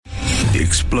the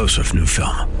explosive new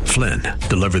film, Flynn,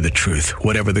 Deliver the Truth,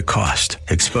 Whatever the Cost,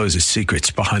 exposes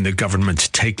secrets behind the government's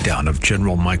takedown of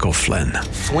General Michael Flynn.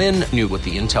 Flynn knew what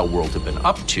the intel world had been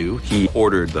up to. He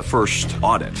ordered the first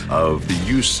audit of the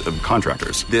use of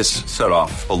contractors. This set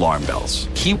off alarm bells.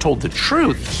 He told the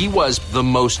truth. He was the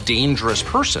most dangerous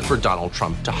person for Donald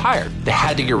Trump to hire. They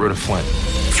had to get rid of Flynn.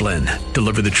 Flynn,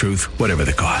 Deliver the Truth, Whatever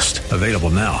the Cost. Available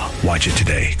now. Watch it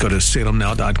today. Go to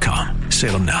salemnow.com.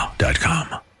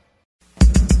 salemnow.com.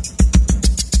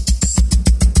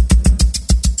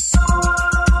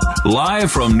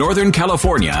 Live from Northern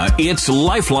California, it's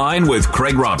Lifeline with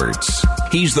Craig Roberts.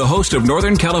 He's the host of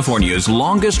Northern California's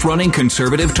longest-running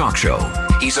conservative talk show.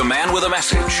 He's a man with a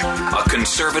message, a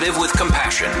conservative with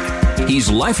compassion. He's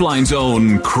Lifeline's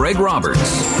own Craig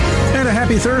Roberts. And a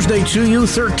happy Thursday to you,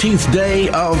 13th day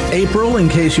of April, in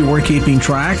case you were keeping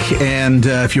track. And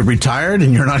if you're retired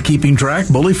and you're not keeping track,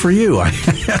 bully for you.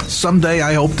 Someday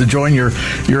I hope to join your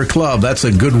club. That's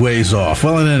a good ways off.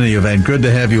 Well, in any event, good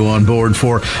to have you on board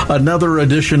for another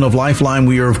edition of Lifeline.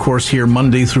 We are, of course, here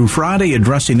Monday through Friday,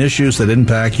 addressing issues that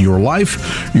impact your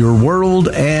life, your world,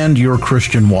 and your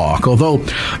Christian walk. Although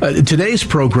today's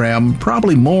program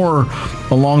probably more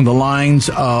along the lines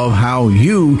of how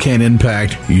you can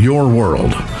impact your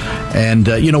world. And,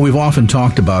 we've often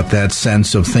talked about that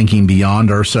sense of thinking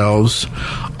beyond ourselves.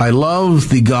 I love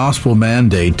the gospel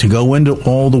mandate to go into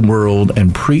all the world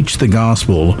and preach the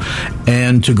gospel,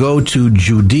 and to go to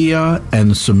Judea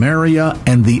and Samaria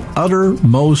and the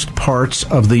uttermost parts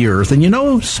of the earth. And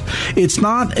it's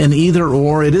not an either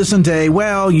or. It isn't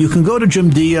you can go to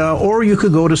Judea or you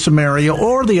could go to Samaria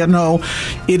or no,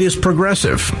 it is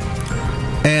progressive.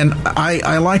 And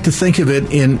I like to think of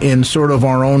it in sort of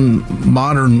our own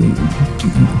modern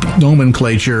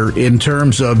nomenclature in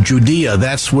terms of Judea.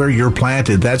 That's where you're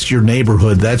planted. That's your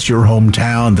neighborhood. That's your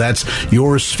hometown. That's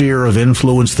your sphere of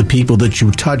influence, the people that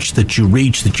you touch, that you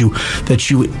reach, that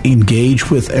you engage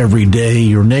with every day,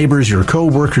 your neighbors, your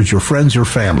co-workers, your friends, your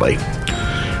family.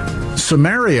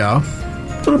 Samaria,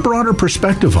 a little broader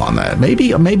perspective on that.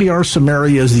 Maybe our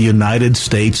Samaria is the United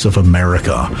States of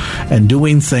America, and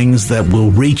doing things that will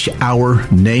reach our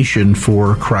nation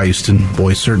for Christ. And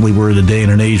boy, certainly we're in a day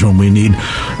and an age when we need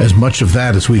as much of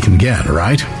that as we can get,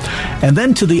 right? And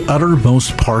then to the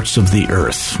uttermost parts of the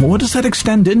earth. Well, what does that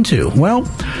extend into? Well,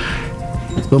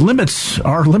 the limits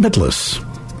are limitless.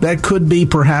 That could be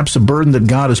perhaps a burden that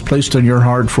God has placed on your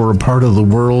heart for a part of the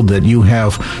world that you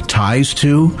have ties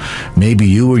to. Maybe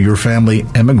you or your family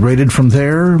emigrated from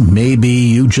there. Maybe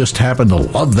you just happen to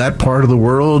love that part of the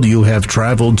world. You have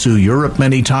traveled to Europe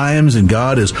many times, and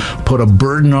God has put a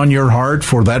burden on your heart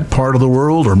for that part of the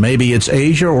world. Or maybe it's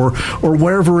Asia or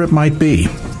wherever it might be.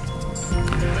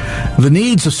 The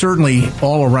needs are certainly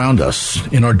all around us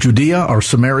in our Judea, our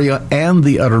Samaria, and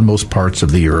the uttermost parts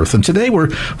of the earth. And today we're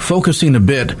focusing a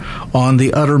bit on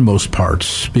the uttermost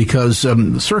parts because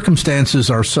circumstances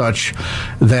are such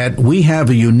that we have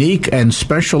a unique and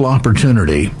special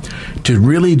opportunity to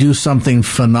really do something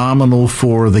phenomenal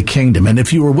for the kingdom. And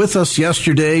if you were with us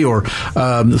yesterday or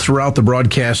throughout the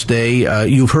broadcast day,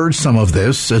 you've heard some of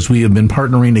this as we have been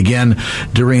partnering again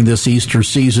during this Easter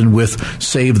season with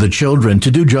Save the Children to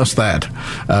do just that.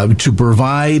 To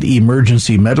provide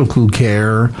emergency medical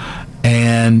care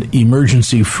and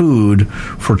emergency food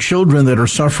for children that are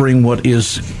suffering what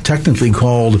is technically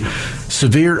called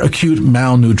severe acute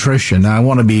malnutrition. Now, I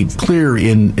want to be clear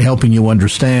in helping you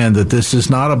understand that this is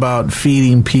not about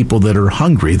feeding people that are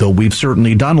hungry, though we've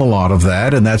certainly done a lot of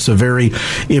that, and that's a very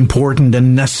important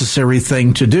and necessary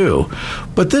thing to do.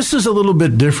 But this is a little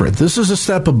bit different. This is a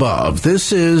step above.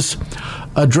 This is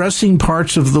addressing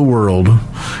parts of the world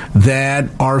that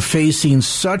are facing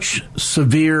such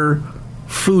severe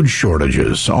food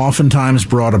shortages, oftentimes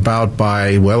brought about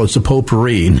by, it's a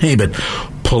potpourri, name it,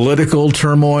 political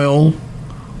turmoil,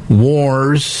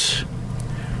 wars,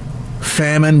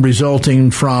 famine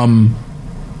resulting from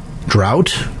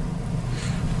drought,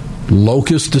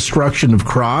 locust destruction of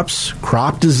crops,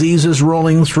 crop diseases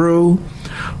rolling through,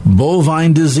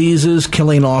 bovine diseases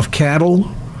killing off cattle,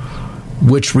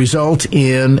 which result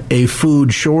in a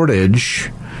food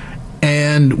shortage.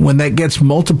 And when that gets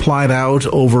multiplied out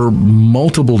over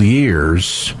multiple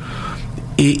years,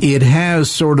 it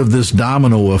has sort of this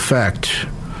domino effect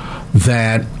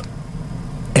that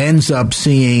ends up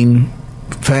seeing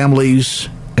families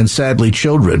and sadly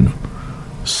children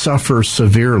suffer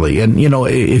severely. And,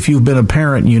 if you've been a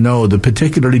parent, that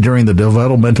particularly during the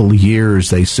developmental years,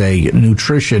 they say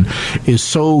nutrition is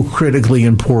so critically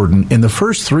important. In the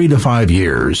first 3 to 5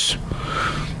 years,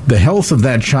 the health of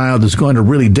that child is going to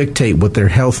really dictate what their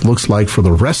health looks like for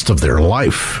the rest of their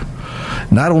life.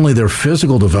 not only their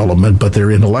physical development, but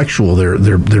their intellectual,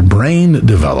 their brain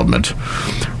development,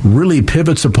 really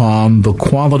pivots upon the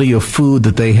quality of food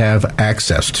that they have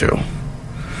access to.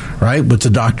 Right? What's the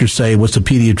doctor say? What's the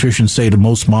pediatrician say to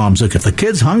most moms? Look, if the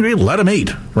kid's hungry, let him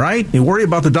eat, right? You worry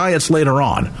about the diets later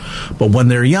on. But when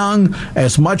they're young,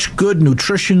 as much good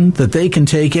nutrition that they can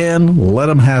take in, let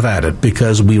them have at it,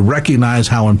 because we recognize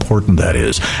how important that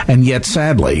is. And yet,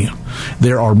 sadly,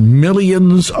 there are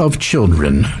millions of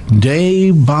children,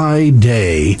 day by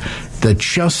day, that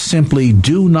just simply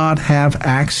do not have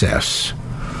access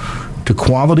to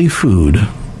quality food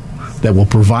that will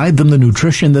provide them the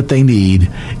nutrition that they need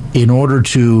in order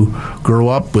to grow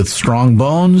up with strong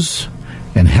bones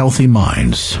and healthy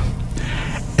minds.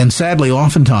 And sadly,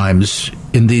 oftentimes,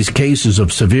 in these cases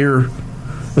of severe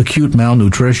acute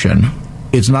malnutrition,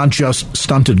 it's not just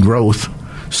stunted growth,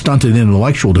 stunted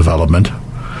intellectual development,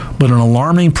 but an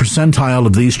alarming percentile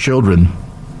of these children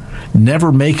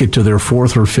never make it to their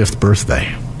 4th or 5th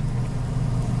birthday.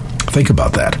 Think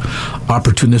about that.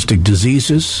 Opportunistic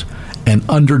diseases, an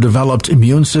underdeveloped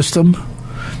immune system,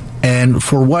 and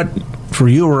for what for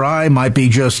you or I might be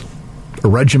just a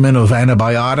regimen of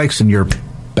antibiotics and you're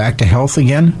back to health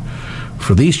again,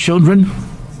 for these children,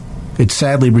 it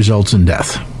sadly results in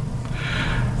death.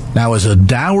 Now, as a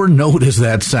dour note as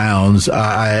that sounds,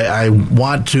 I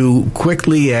want to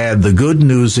quickly add the good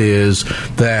news is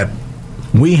that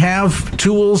we have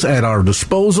tools at our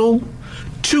disposal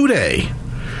today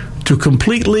to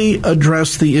completely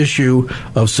address the issue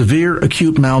of severe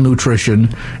acute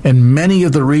malnutrition in many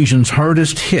of the regions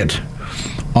hardest hit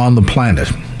on the planet,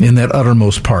 in that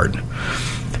uttermost part.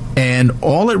 And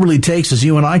all it really takes is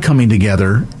you and I coming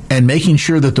together and making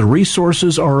sure that the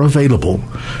resources are available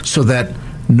so that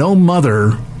no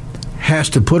mother has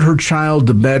to put her child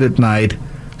to bed at night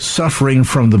suffering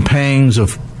from the pangs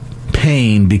of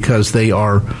pain because they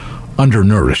are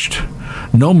undernourished.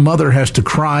 No mother has to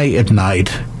cry at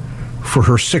night for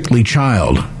her sickly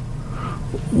child,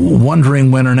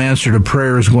 wondering when an answer to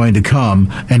prayer is going to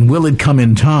come, and will it come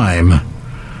in time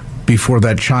before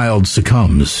that child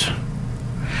succumbs.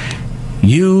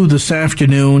 You this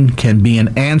afternoon can be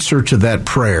an answer to that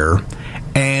prayer,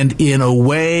 and in a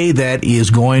way that is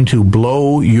going to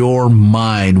blow your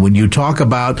mind. When you talk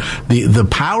about the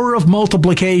power of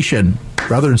multiplication,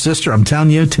 brother and sister, I'm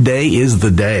telling you, today is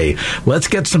the day. Let's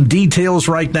get some details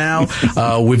right now.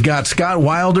 We've got Scott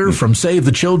Wilder from Save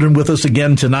the Children with us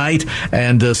again tonight.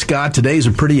 And Scott, today's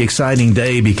a pretty exciting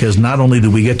day because not only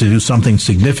do we get to do something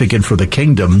significant for the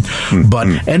kingdom, but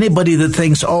anybody that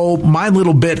thinks, oh, my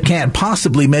little bit can't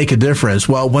possibly make a difference,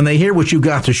 well, when they hear what you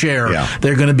got to share,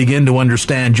 they're going to begin to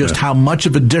understand just how much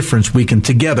of a difference we can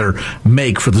together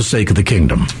make for the sake of the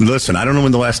kingdom. Listen, I don't know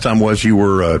when the last time was you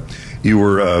were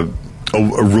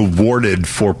rewarded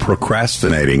for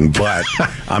procrastinating, but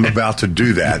I'm about to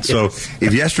do that. So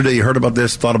if yesterday you heard about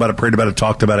this, thought about it, prayed about it,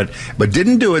 talked about it, but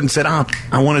didn't do it and said, I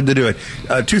wanted to do it,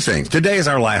 2 things. Today is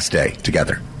our last day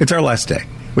together. It's our last day.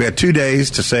 We had 2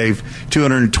 days to save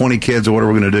 220 kids or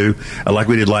whatever we're going to do, like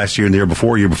we did last year and the year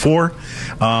before. So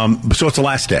it's the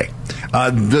last day.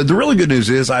 The really good news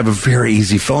is I have a very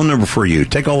easy phone number for you.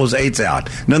 Take all those 8s out.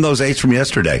 None of those 8s from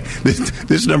yesterday.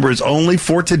 This number is only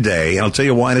for today, and I'll tell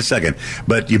you why in a second.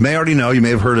 But you may already know. You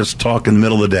may have heard us talk in the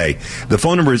middle of the day. The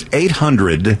phone number is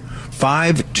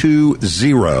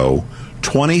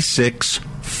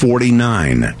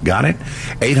 800-520-2649. Got it?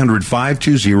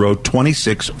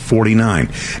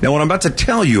 800-520-2649. Now, what I'm about to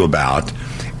tell you about,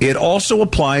 it also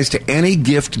applies to any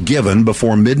gift given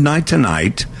before midnight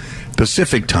tonight,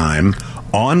 Pacific time,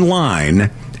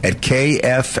 online at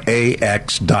KFAX.com.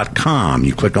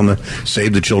 You click on the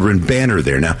Save the Children banner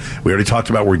there. Now, we already talked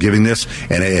about we're giving this,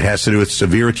 and it has to do with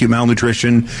severe acute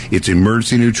malnutrition. It's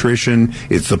emergency nutrition.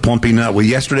 It's the plumping nut. Well,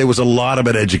 yesterday was a lot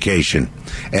about education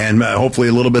and hopefully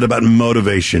a little bit about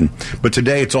motivation. But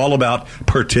today it's all about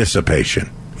participation.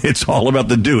 It's all about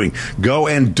the doing. Go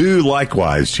and do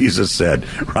likewise, Jesus said,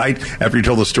 right? After he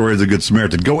told the story of the Good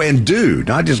Samaritan. Go and do,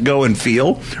 not just go and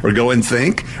feel or go and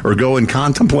think or go and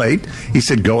contemplate. He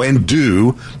said, go and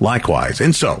do likewise.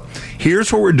 And so,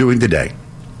 here's what we're doing today.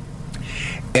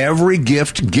 Every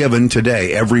gift given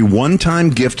today, every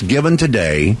one-time gift given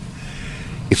today,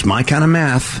 it's my kind of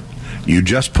math. You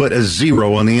just put a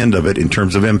 0 on the end of it in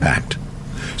terms of impact.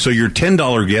 So your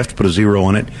 $10 gift, put a 0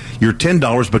 on it, your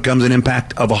 $10 becomes an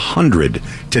impact of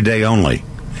 $100 today only.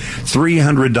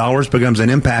 $300 becomes an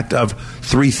impact of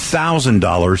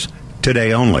 $3,000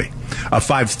 today only. A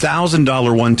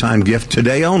 $5,000 one-time gift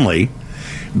today only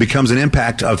becomes an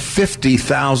impact of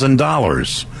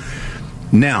 $50,000.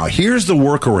 Now, here's the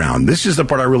workaround. This is the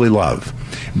part I really love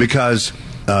because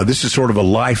this is sort of a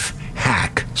life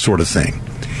hack. sort of thing.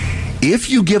 If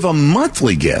you give a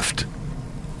monthly gift,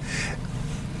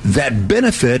 that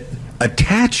benefit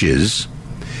attaches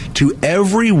to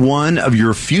every one of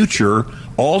your future,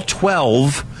 all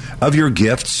 12 of your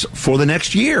gifts for the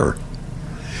next year.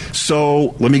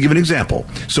 So let me give an example.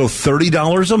 So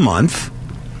 $30 a month,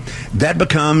 that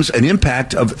becomes an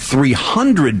impact of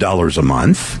 $300 a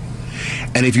month.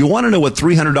 And if you want to know what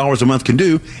 $300 a month can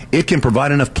do, it can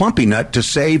provide enough Plumpy Nut to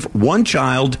save one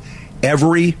child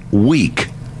every week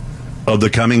of the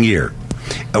coming year.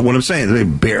 What I'm saying,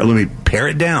 let me pare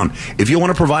it down. If you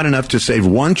want to provide enough to save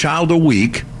one child a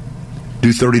week, do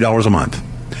 $30 a month.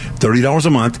 $30 a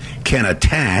month can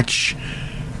attach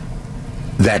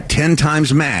that 10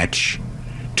 times match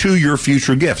to your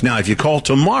future gift. Now, if you call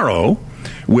tomorrow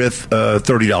with a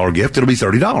 $30 gift, it'll be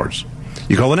 $30.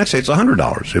 You call the next day, it's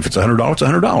 $100. If it's $100, it's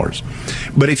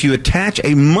 $100. But if you attach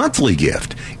a monthly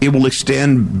gift, it will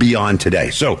extend beyond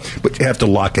today. But you have to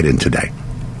lock it in today.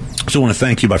 So I want to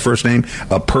thank you by first name.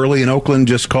 Pearlie in Oakland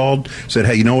just called, said,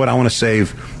 hey, you know what? I want to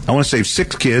save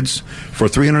 6 kids for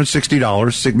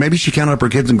 $360. Maybe she counted up her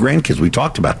kids and grandkids. We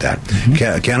talked about that.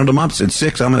 Mm-hmm. Counted them up, said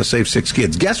 6. I'm going to save 6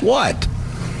 kids. Guess what?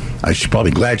 She's probably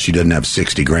glad she doesn't have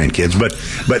 60 grandkids, but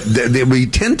there'll be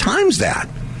 10 times that.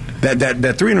 That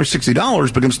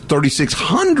 $360 becomes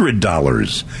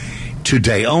 $3,600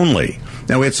 today only.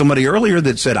 Now, we had somebody earlier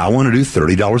that said, I want to do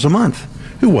 $30 a month.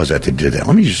 Who was that did that?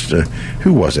 Let me just,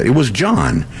 who was it? It was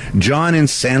John. John in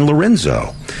San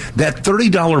Lorenzo. That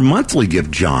 $30 monthly gift,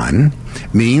 John,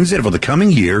 means that for the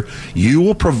coming year, you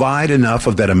will provide enough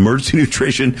of that emergency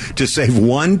nutrition to save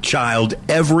one child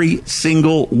every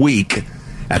single week.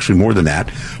 Actually, more than that,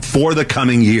 for the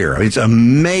coming year. I mean, it's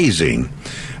amazing.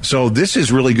 So this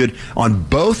is really good on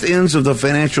both ends of the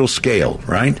financial scale,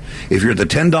 right? If you're at the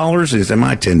 $10, you say,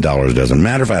 my $10 doesn't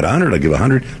matter. If I had 100, I'd give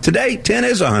 100. Today, 10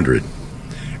 is 100.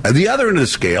 At the other end of the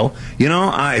scale,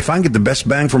 if I can get the best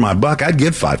bang for my buck, I'd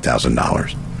give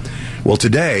 $5,000. Well,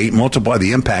 today, multiply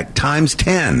the impact times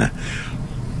 10.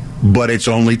 But it's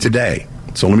only today.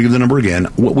 So let me give the number again.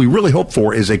 What we really hope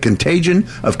for is a contagion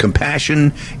of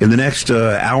compassion in the next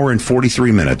hour and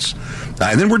 43 minutes.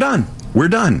 And then we're done. We're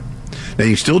done. Now,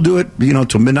 you still do it,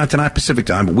 till midnight tonight Pacific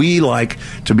time, but we like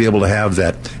to be able to have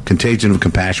that contagion of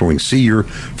compassion where we can see your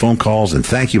phone calls and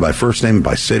thank you by first name and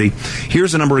by city.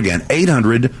 Here's the number again,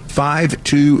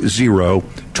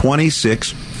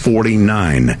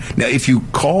 800-520-2649. Now, if you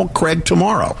call Craig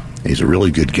tomorrow, he's a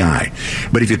really good guy.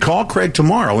 But if you call Craig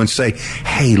tomorrow and say,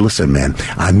 hey, listen, man,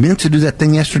 I meant to do that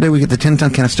thing yesterday. We get the 10 ton.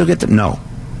 Can I still get that? No.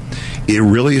 It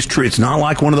really is true. It's not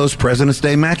like one of those President's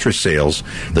Day mattress sales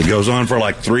that goes on for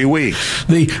like 3 weeks.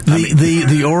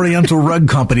 The Oriental Rug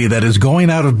Company that is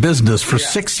going out of business for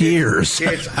 6 years.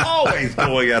 It's always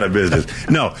going out of business.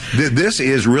 No, this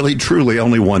is really, truly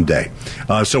only one day.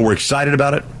 So we're excited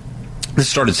about it. This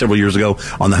started several years ago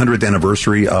on the 100th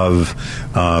anniversary of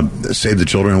Save the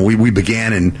Children. We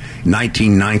began in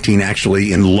 1919,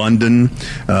 actually, in London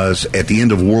at the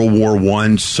end of World War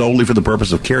I, solely for the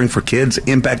purpose of caring for kids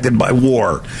impacted by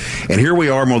war. And here we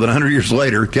are more than 100 years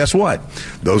later. Guess what?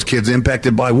 Those kids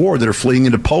impacted by war that are fleeing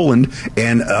into Poland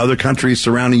and other countries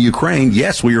surrounding Ukraine,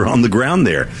 yes, we are on the ground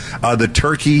there. The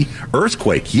Turkey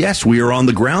earthquake, yes, we are on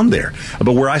the ground there.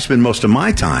 But where I spend most of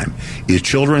my time is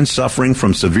children suffering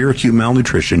from severe acute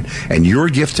malnutrition, and your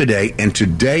gift today, and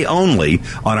today only,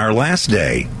 on our last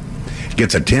day,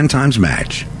 gets a 10 times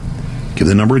match. Give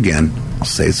the number again. I'll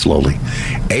say it slowly.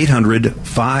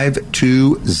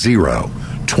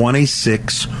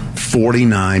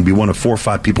 800-520-2649. Be one of 4 or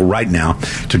 5 people right now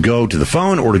to go to the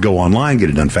phone or to go online. Get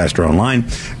it done faster online.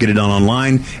 Get it done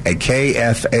online at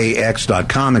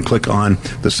KFAX.com and click on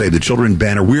the Save the Children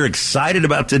banner. We're excited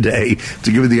about today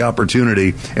to give you the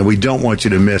opportunity, and we don't want you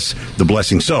to miss the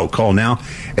blessing. So call now,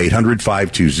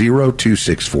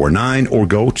 800-520-2649, or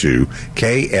go to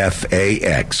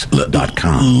KFAX.com.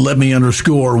 Let me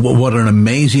underscore what an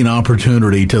amazing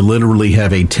opportunity to literally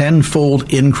have a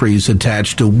tenfold increase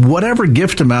attached to whatever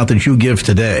gift amount that you give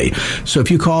today. So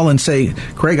if you call and say,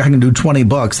 Craig, I can do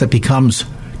 $20, that becomes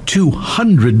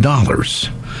 $200.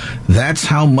 That's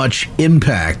how much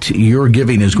impact your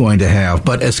giving is going to have.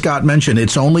 But as Scott mentioned,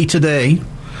 it's only today,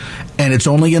 and it's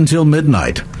only until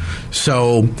midnight.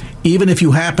 So even if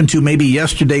you happen to maybe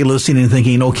yesterday listening and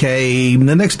thinking, okay,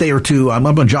 the next day or two, I'm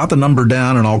going to jot the number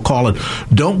down and I'll call it.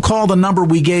 Don't call the number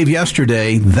we gave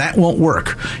yesterday. That won't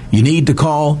work. You need to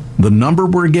call the number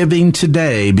we're giving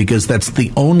today, because that's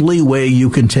the only way you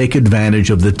can take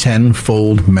advantage of the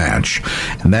tenfold match.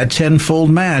 And that tenfold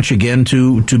match, again,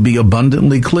 to be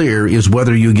abundantly clear, is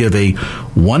whether you give a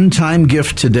one-time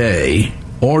gift today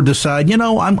or decide,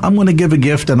 I'm going to give a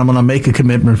gift and I'm going to make a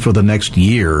commitment for the next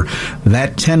year,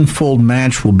 that tenfold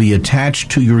match will be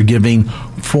attached to your giving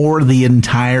for the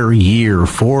entire year,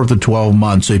 for the 12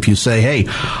 months. So if you say, hey,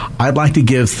 I'd like to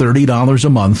give $30 a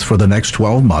month for the next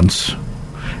 12 months,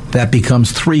 that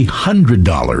becomes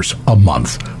 $300 a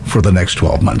month for the next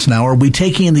 12 months. Now, are we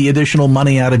taking the additional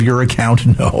money out of your account?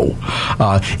 No.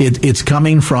 It's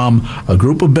coming from a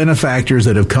group of benefactors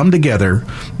that have come together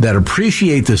that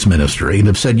appreciate this ministry and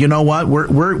have said, you know what,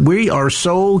 we are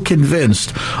so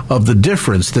convinced of the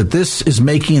difference that this is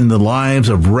making in the lives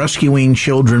of rescuing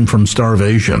children from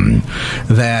starvation,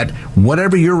 that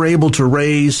whatever you're able to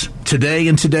raise today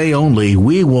and today only,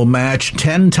 we will match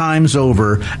 10 times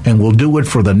over, and we'll do it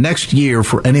for the next year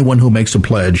for anyone who makes a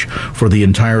pledge for the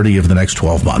entirety of the next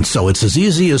 12 months. So it's as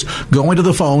easy as going to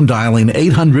the phone, dialing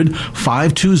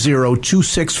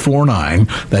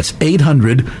 800-520-2649. That's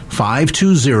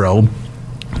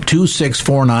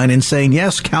 800-520-2649 and saying,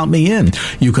 yes, count me in.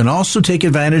 You can also take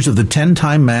advantage of the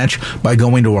 10-time match by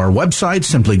going to our website.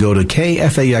 Simply go to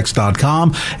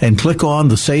kfax.com and click on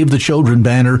the Save the Children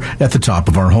banner at the top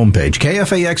of our homepage.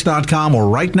 kfax.com, or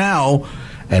right now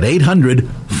at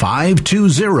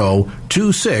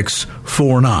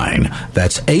 800-520-2649.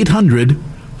 That's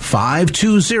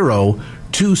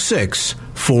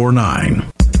 800-520-2649.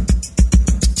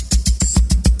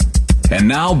 And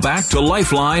now back to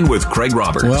Lifeline with Craig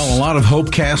Roberts. Well, a lot of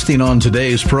hope casting on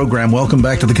today's program. Welcome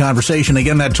back to the conversation.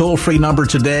 Again, that toll-free number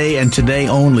today and today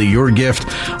only, your gift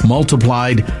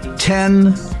multiplied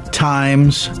 10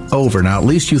 times over. Now, at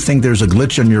least you think there's a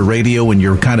glitch on your radio and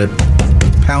you're kind of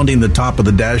pounding the top of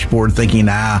the dashboard thinking,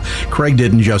 Craig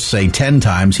didn't just say 10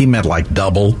 times. He meant like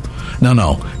double.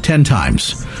 No, 10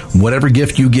 times. Whatever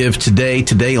gift you give today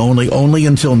only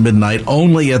until midnight,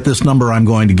 only at this number I'm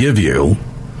going to give you,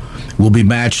 will be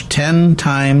matched 10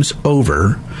 times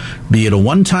over, be it a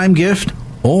one-time gift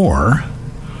or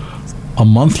a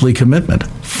monthly commitment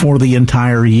for the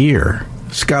entire year.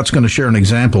 Scott's going to share an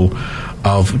example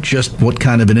of just what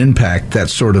kind of an impact that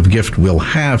sort of gift will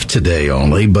have today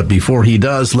only. But before he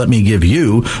does, let me give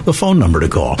you the phone number to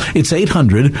call. It's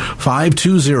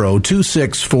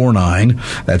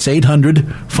 800-520-2649. That's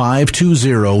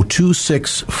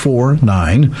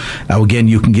 800-520-2649. Now, again,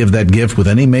 you can give that gift with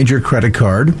any major credit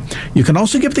card. You can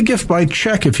also give the gift by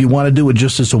check if you want to do it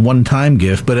just as a one-time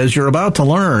gift. But as you're about to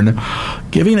learn,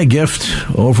 giving a gift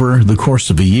over the course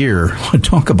of a year,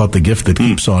 talk about the gift that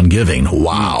keeps on giving.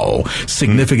 Wow.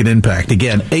 Significant impact.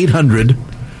 Again,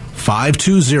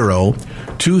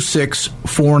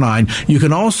 800-520-2649. You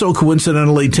can also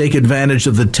coincidentally take advantage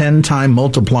of the 10-time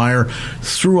multiplier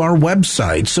through our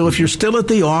website. So if you're still at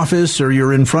the office or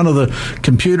you're in front of the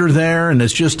computer there and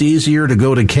it's just easier to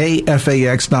go to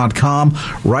kfax.com,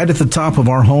 right at the top of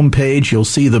our homepage, you'll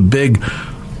see the big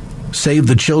Save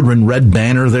the Children red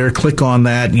banner there. Click on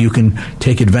that. You can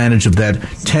take advantage of that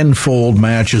tenfold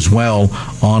match as well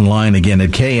online, again,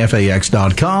 at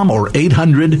kfax.com or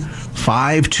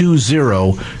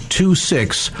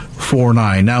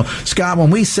 800-520-2649. Now, Scott,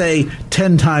 when we say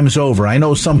 10 times over, I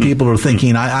know some people are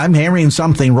thinking, I'm hearing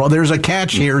something wrong. There's a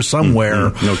catch here somewhere.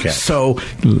 Okay. So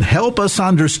help us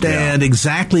understand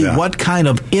exactly what kind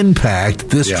of impact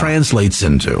this translates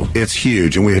into. It's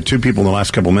huge. And we had two people in the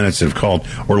last couple of minutes that have called.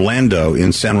 Orlando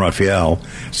in San Rafael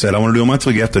said, I want to do a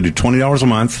monthly gift. I do $20 a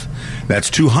month. That's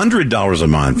 $200 a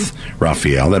month,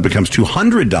 Rafael. That becomes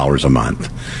 $200 a month.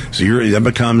 So that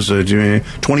becomes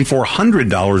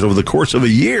 $2,400 over the course of a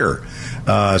year.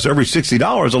 So every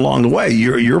 $60 along the way,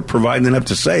 you're providing enough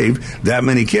to save that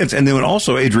many kids. And then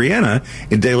also Adriana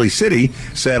in Daly City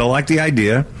said, I like the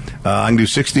idea. I can do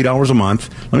 $60 a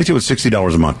month. Let me tell you what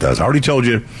 $60 a month does. I already told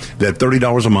you that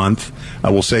 $30 a month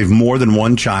will save more than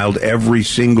one child every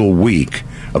single week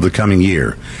of the coming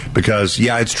year. Because,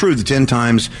 it's true, the 10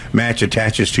 times match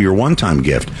attaches to your one-time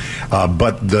gift,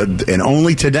 and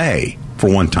only today for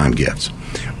one-time gifts.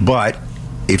 But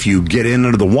if you get in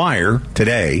under the wire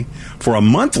today for a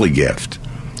monthly gift,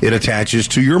 it attaches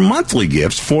to your monthly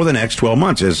gifts for the next 12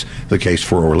 months, as the case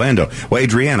for Orlando. Well,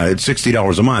 Adriana, it's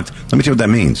 $60 a month. Let me tell you what that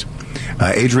means.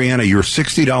 Adriana, your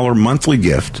 $60 monthly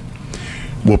gift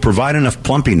will provide enough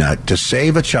Plumpy Nut to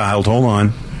save a child, hold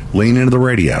on, lean into the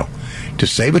radio, to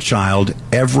save a child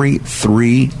every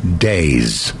 3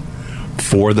 days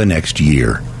for the next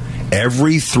year.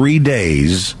 Every 3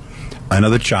 days,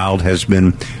 another child has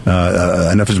been,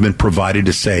 enough has been provided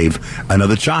to save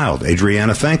another child.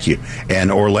 Adriana, thank you.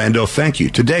 And Orlando, thank you.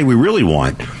 Today, we really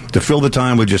want to fill the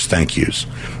time with just thank yous.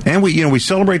 And we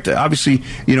celebrate obviously,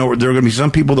 there are going to be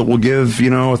some people that will give,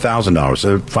 $1,000,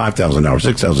 $5,000,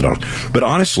 $6,000. But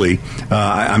honestly,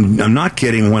 I'm not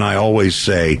kidding when I always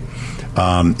say,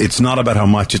 It's not about how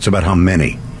much, it's about how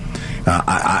many.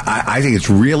 I think it's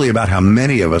really about how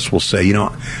many of us will say,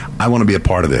 I want to be a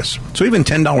part of this. So even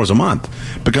 $10 a month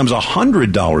becomes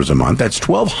 $100 a month. That's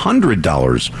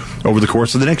 $1,200 over the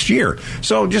course of the next year.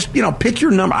 So just, pick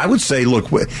your number. I would say,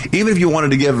 look, even if you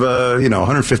wanted to give,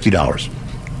 $150,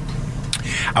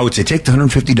 I would say take the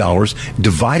 $150,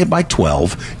 divide it by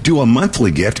 12, do a monthly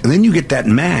gift, and then you get that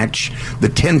match the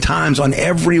 10 times on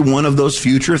every one of those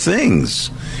future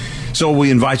things. So we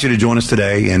invite you to join us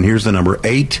today, and here's the number,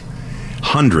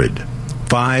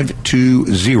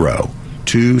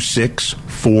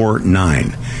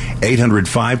 800-520-2649.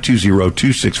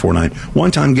 800-520-2649.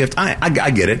 One-time gift. I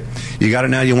get it. You got it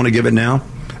now, you want to give it now?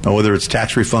 Whether it's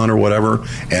tax refund or whatever.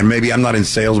 And maybe I'm not in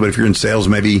sales, but if you're in sales,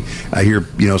 maybe I hear,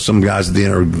 some guys at the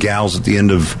end, or gals at the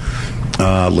end of,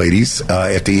 ladies,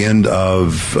 at the end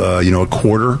of, a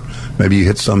quarter, maybe you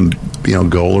hit some,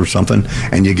 goal or something,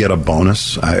 and you get a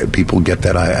bonus. People get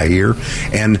that, I hear.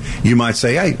 And you might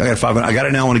say, hey, I got $500. I got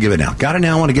it now, I want to give it now. Got it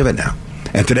now, I want to give it now.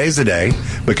 And today's the day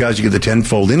because you get the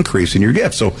tenfold increase in your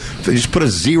gift. So just put a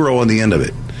 0 on the end of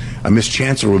it. Miss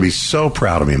Chancellor would be so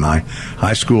proud of me, my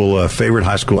favorite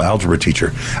high school algebra teacher,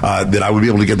 that I would be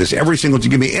able to get this every single time.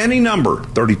 Give me any number,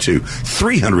 32,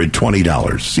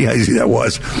 $320. See how easy that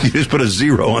was? You just put a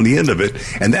 0 on the end of it,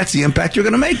 and that's the impact you're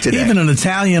going to make today. Even an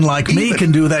Italian like me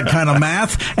can do that kind of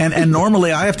math, and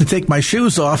normally I have to take my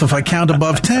shoes off if I count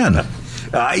above 10.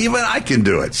 Even I can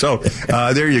do it. So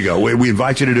there you go. We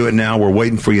invite you to do it now. We're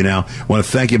waiting for you now. I want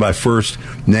to thank you by first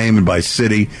name and by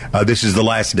city. This is the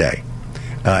last day.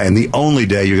 And the only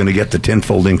day you're going to get the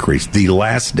tenfold increase, the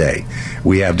last day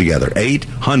we have together.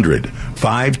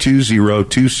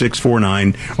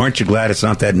 800-520-2649. Aren't you glad it's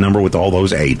not that number with all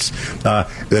those 8s? A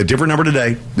different number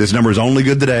today. This number is only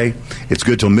good today. It's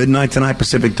good till midnight tonight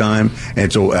Pacific time.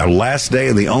 And so our last day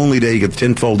and the only day you get the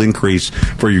tenfold increase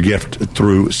for your gift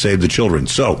through Save the Children.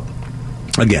 So,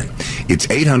 again, it's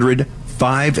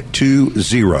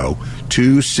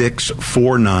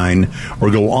 800-520-2649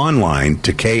 or go online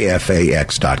to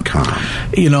KFAX.com.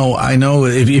 I know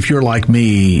if you're like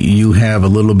me, you have a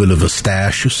little bit of a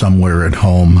stash somewhere at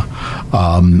home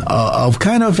of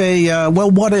kind of a,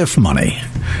 what if money?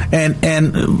 And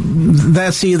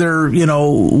that's either,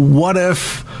 what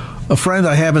if a friend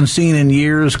I haven't seen in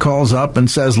years calls up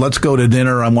and says, let's go to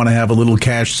dinner. I want to have a little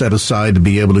cash set aside to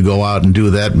be able to go out and do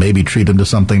that, maybe treat him to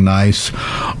something nice.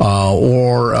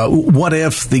 Or what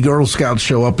if the Girl Scouts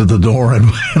show up at the door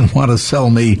and want to sell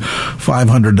me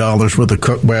 $500 worth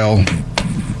of well,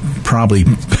 probably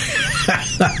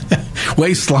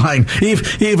waistline.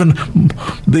 Even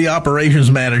the operations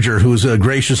manager, who's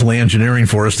graciously engineering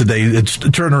for us today,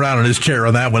 turn around in his chair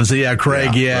on that one and say, yeah,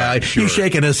 Craig, right, sure. He's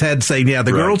shaking his head saying,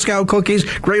 the Girl Scout cookies,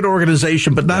 great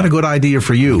organization, but not a good idea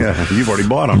for you. Yeah, you've already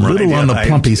bought them, right? Little on the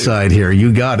plumpy side here.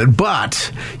 You got it.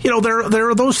 But, there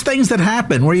are those things that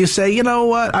happen where you say, you know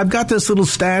what, I've got this little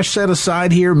stash set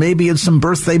aside here. Maybe it's some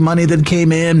birthday money that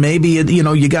came in. Maybe,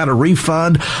 you got a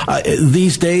refund.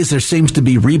 These days, there seems to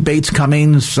be rebates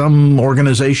coming. Some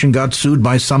organization got sued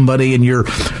by somebody and you're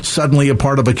suddenly a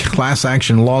part of a class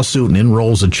action lawsuit and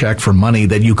enrolls a check for money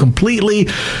that you completely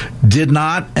did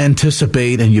not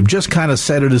anticipate, and you've just kind of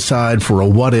set it aside for a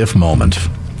what if moment.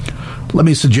 Let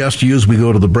me suggest to you as we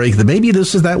go to the break that maybe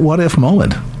this is that what if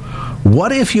moment.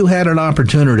 What if you had an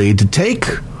opportunity to take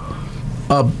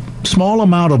a small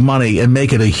amount of money and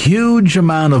make it a huge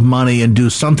amount of money and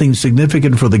do something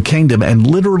significant for the kingdom and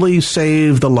literally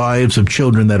save the lives of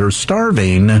children that are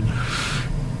starving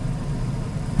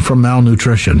from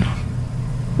malnutrition?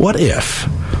 What if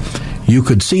you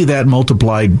could see that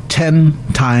multiplied 10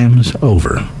 times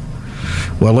over?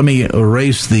 Well, let me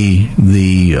erase the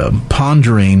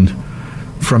pondering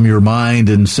from your mind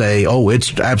and say,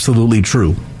 it's absolutely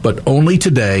true, but only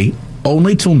today,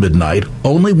 only till midnight,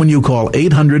 only when you call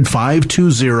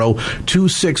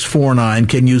 800-520-2649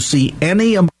 can you see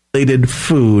any related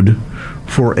food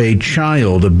for a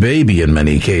child, a baby in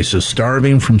many cases,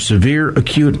 starving from severe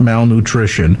acute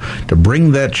malnutrition, to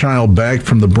bring that child back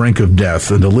from the brink of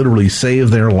death and to literally save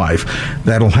their life.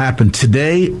 That'll happen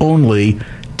today only.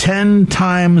 10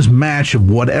 times match of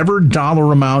whatever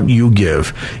dollar amount you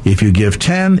give. If you give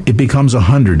 10, it becomes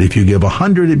 100. If you give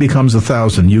 100, it becomes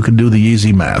 1,000. You can do the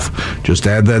easy math. Just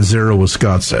add that 0, as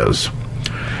Scott says.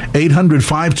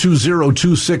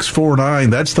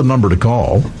 800-520-2649. That's the number to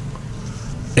call.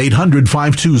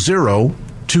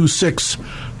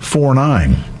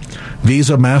 800-520-2649.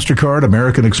 Visa, MasterCard,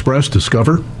 American Express,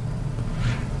 Discover.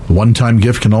 One-time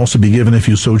gift can also be given if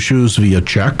you so choose via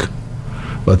check.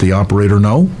 Let the operator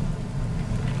know.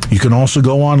 You can also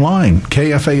go online,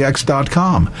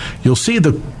 KFAX.com. You'll see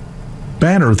the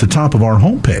banner at the top of our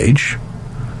homepage,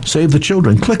 Save the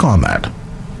Children. Click on that.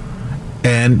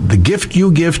 And the gift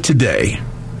you give today,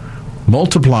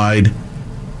 multiplied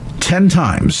 10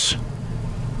 times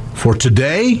for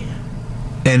today,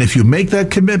 and if you make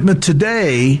that commitment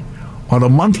today on a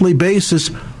monthly basis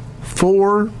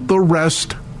for the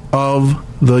rest of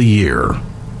the year.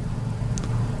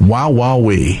 Wow,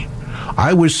 wowee.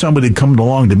 I wish somebody had come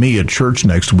along to me at church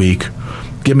next week,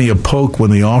 give me a poke when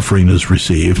the offering is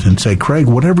received, and say, Craig,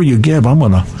 whatever you give, I'm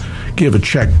going to give a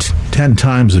check 10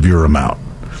 times of your amount.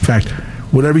 In fact,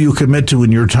 whatever you commit to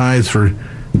in your tithe for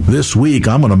this week,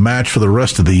 I'm going to match for the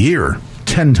rest of the year,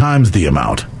 10 times the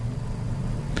amount.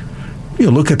 You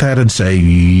look at that and say,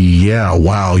 yeah,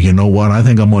 wow, you know what? I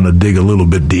think I'm going to dig a little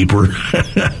bit deeper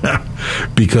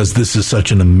because this is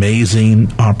such an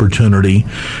amazing opportunity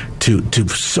to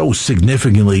so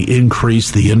significantly increase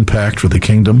the impact for the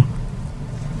kingdom.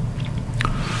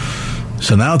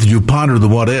 So now that you ponder the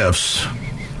what ifs,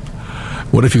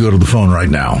 what if you go to the phone right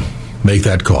now? Make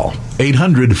that call.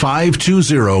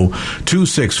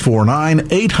 800-520-2649,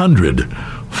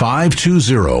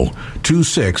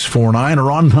 800-520-2649,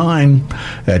 or online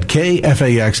at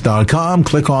kfax.com.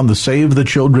 Click on the Save the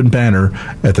Children banner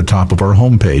at the top of our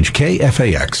homepage,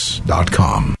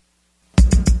 kfax.com.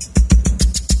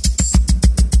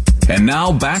 And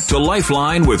now back to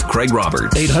Lifeline with Craig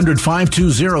Roberts.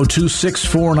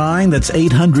 800-520-2649. That's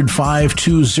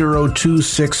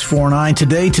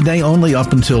 800-520-2649. Today only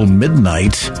up until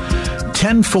midnight.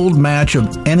 Tenfold match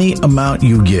of any amount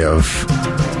you give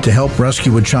to help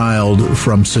rescue a child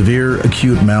from severe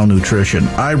acute malnutrition.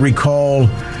 I recall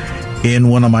in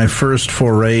one of my first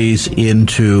forays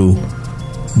into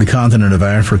the continent of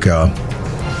Africa,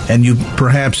 and you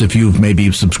perhaps, if you've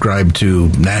maybe subscribed to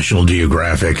National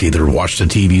Geographic, either watched a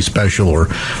TV special or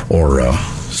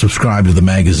subscribed to the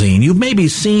magazine, you've maybe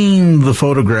seen the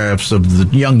photographs of the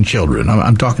young children.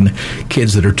 I'm talking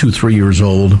kids that are 2-3 years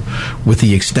old with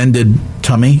the extended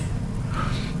tummy,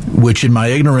 which in my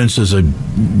ignorance as a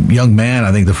young man,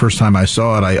 I think the first time I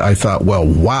saw it, I thought, well,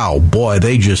 wow, boy,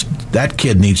 that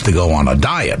kid needs to go on a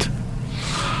diet.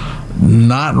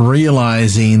 Not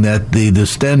realizing that the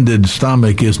distended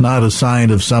stomach is not a sign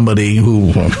of somebody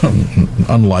who,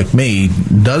 unlike me,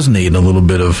 does need a little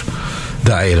bit of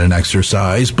diet and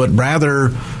exercise, but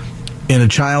rather, in a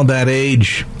child that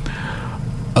age,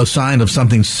 a sign of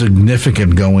something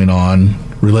significant going on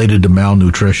related to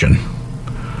malnutrition.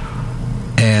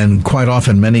 And quite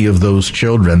often, many of those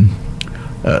children,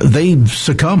 they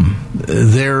succumb.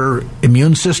 Their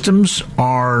immune systems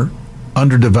are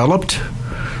underdeveloped.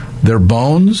 Their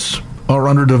bones are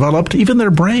underdeveloped. Even their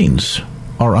brains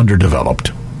are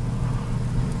underdeveloped.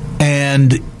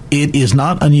 And it is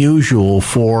not unusual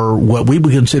for what we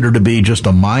would consider to be just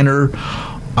a minor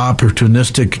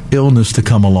opportunistic illness to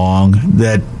come along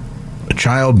that a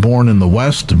child born in the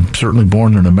West, and certainly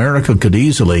born in America, could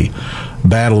easily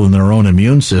battle in their own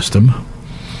immune system.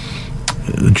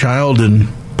 The child in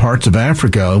parts of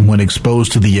Africa, when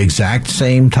exposed to the exact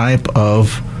same type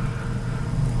of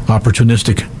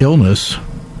opportunistic illness,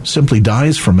 simply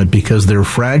dies from it because their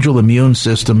fragile immune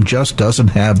system just doesn't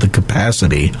have the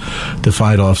capacity to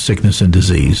fight off sickness and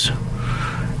disease.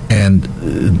 And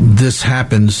this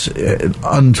happens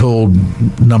untold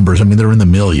numbers. I mean, they're in the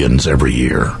millions every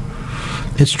year.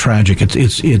 It's tragic.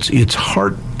 It's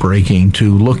heartbreaking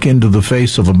to look into the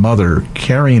face of a mother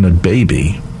carrying a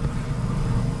baby,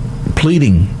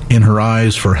 pleading in her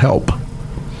eyes for help.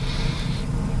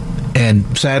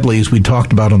 And sadly, as we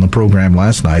talked about on the program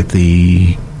last night,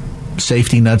 the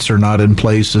safety nets are not in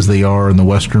place as they are in the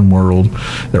Western world.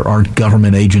 There aren't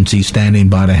government agencies standing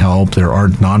by to help. There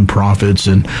aren't nonprofits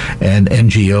and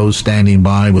NGOs standing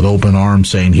by with open arms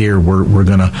saying, "Here, we're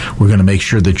gonna make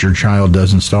sure that your child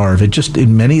doesn't starve." It just,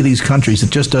 in many of these countries, it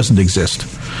just doesn't exist.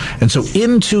 And so,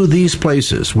 into these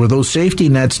places where those safety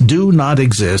nets do not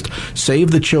exist, Save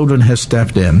the Children has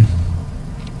stepped in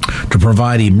to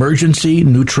provide emergency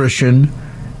nutrition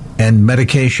and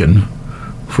medication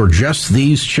for just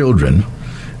these children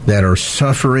that are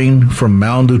suffering from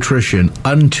malnutrition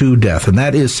unto death. And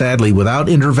that is, sadly, without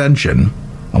intervention.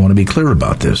 I want to be clear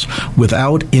about this.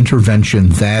 Without intervention,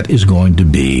 that is going to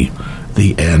be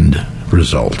the end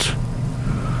result.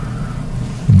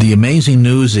 The amazing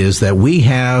news is that we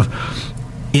have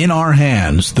in our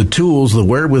hands the tools, the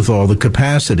wherewithal, the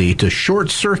capacity to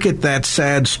short-circuit that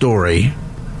sad story,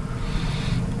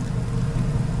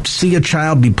 see a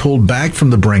child be pulled back from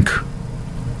the brink,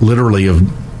 literally, of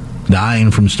dying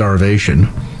from starvation,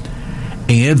 and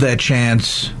give that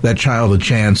child a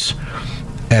chance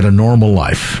at a normal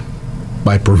life.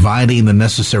 by providing the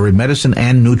necessary medicine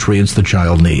and nutrients the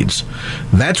child needs.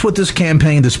 That's what this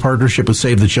campaign, this partnership with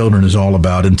Save the Children is all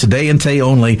about. And today and today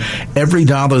only, every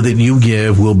dollar that you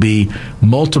give will be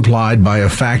multiplied by a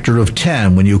factor of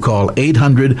 10 when you call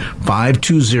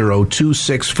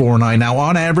 800-520-2649. Now,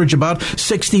 on average, about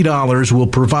 $60 will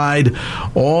provide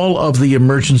all of the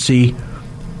emergency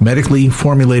medically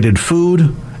formulated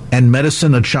food and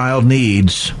medicine a child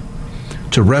needs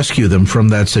to rescue them from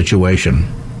that situation.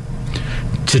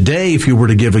 Today, if you were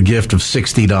to give a gift of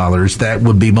 $60, that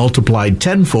would be multiplied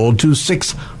tenfold to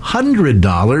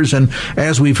 $600. And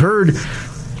as we've heard,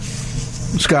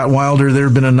 Scott Wilder, there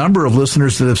have been a number of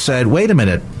listeners that have said, wait a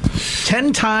minute,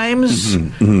 10 times,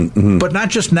 but not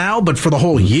just now, but for the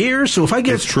whole year? So if I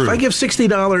give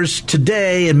 $60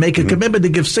 today and make a commitment to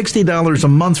give $60 a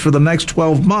month for the next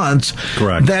 12 months,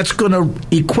 correct, that's going to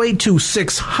equate to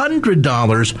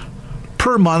 $600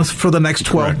 per month for the next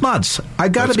 12 months. I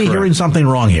got to be hearing something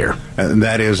wrong here. And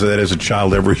that is a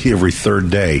child every third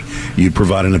day you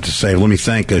provide enough to save. Let me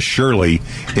thank Shirley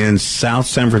in South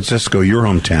San Francisco, your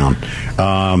hometown.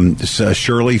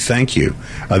 Shirley, thank you.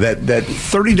 That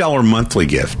 $30 monthly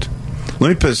gift.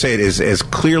 Let me say it as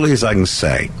clearly as I can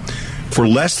say. For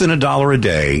less than $1 a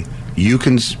day, you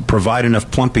can provide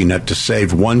enough Plumpy Nut to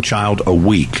save one child a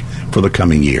week for the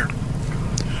coming year.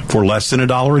 For less than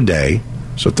 $1 a day,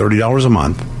 so $30 a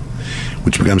month,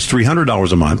 which becomes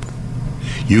 $300 a month,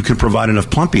 you can provide enough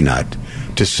Plumpy Nut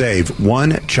to save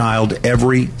one child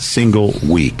every single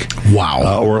week.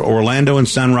 Wow. Orlando in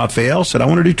San Rafael said, I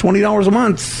want to do $20 a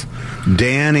month.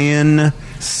 Dan in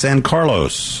San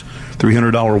Carlos,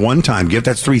 $300 one-time gift.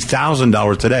 That's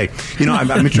 $3,000 today. You know, I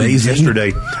mentioned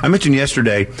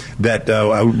yesterday that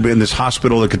in this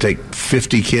hospital that could take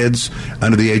 50 kids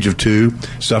under the age of 2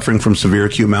 suffering from severe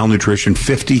acute malnutrition,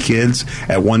 50 kids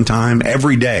at one time,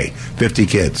 every day, 50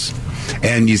 kids.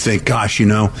 And you think, gosh, you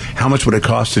know, how much would it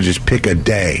cost to just pick a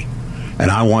day?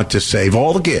 And I want to save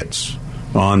all the kids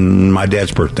on my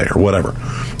dad's birthday or whatever.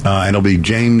 And it'll be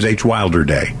James H. Wilder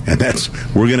Day. And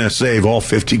we're going to save all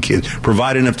 50 kids,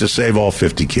 provide enough to save all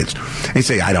 50 kids. And you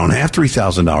say, I don't have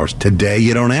 $3,000. Today,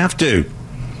 you don't have to.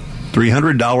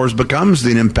 $300 becomes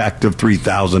the impact of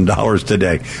 $3,000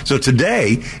 today. So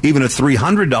today, even a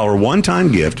 $300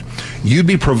 one-time gift, you'd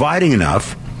be providing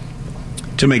enough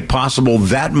to make possible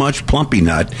that much Plumpy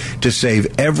Nut to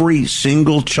save every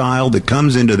single child that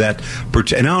comes into that. And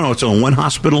I don't know, it's on one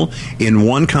hospital in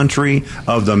one country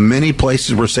of the many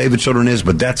places where Save the Children is,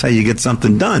 but that's how you get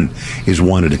something done, is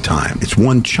one at a time. It's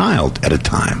one child at a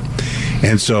time.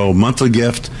 And so monthly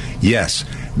gift, yes,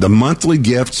 the monthly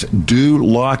gifts do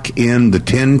lock in the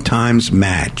 10 times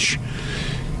match.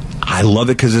 I love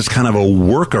it because it's kind of a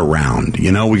workaround.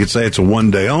 You know, we could say it's a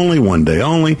one day only,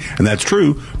 and that's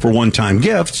true for one-time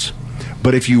gifts.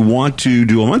 But if you want to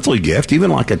do a monthly gift,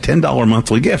 even like a $10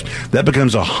 monthly gift, that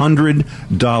becomes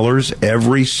 $100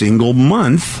 every single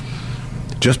month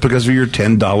just because of your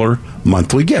 $10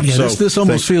 monthly gift. Yeah, so this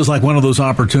almost feels like one of those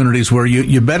opportunities where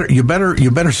you better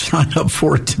sign up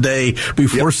for it today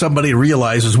before somebody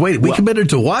realizes, wait, we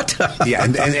committed to what? Yeah,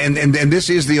 and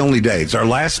this is the only day. It's our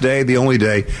last day, the only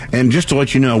day. And just to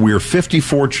let you know, we're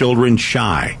 54 children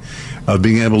shy of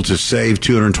being able to save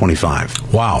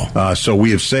 225. Wow. So we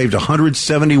have saved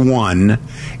 171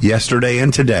 yesterday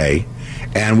and today,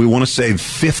 and we want to save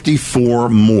 54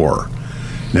 more.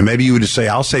 Now, maybe you would just say,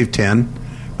 I'll save 10.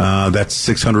 That's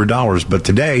 $600. But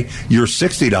today, your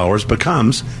 $60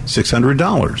 becomes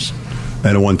 $600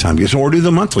 at a one-time gift. Or do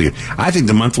the monthly. I think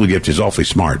the monthly gift is awfully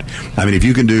smart. I mean, if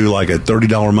you can do like a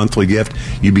 $30 monthly gift,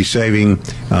 you'd be saving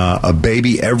a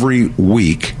baby every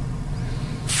week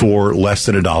for less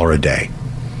than $1 a day.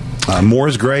 More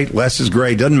is great, less is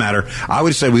great, doesn't matter. I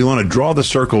would say we want to draw the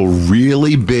circle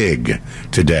really big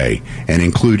today and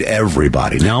include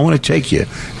everybody. Now, I want to take you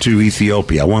to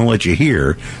Ethiopia. I want to let you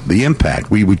hear the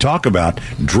impact. We talk about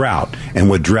drought and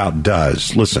what drought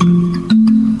does. Listen.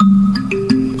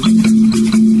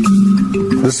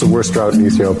 This is the worst drought in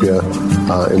Ethiopia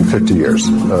in 50 years,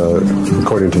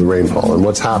 according to the rainfall. And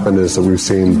what's happened is that we've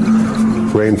seen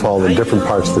rainfall in different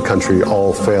parts of the country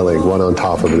all failing one on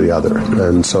top of the other.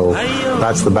 And so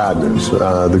that's the bad news.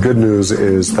 The good news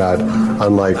is that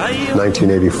unlike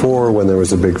 1984, when there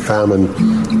was a big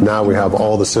famine, Now we have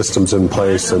all the systems in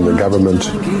place and the government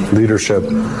leadership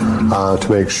to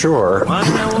make sure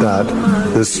that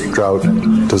this drought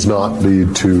does not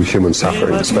lead to human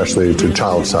suffering, especially to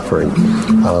child suffering,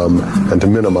 and to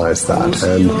minimize that.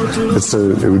 And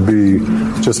it would be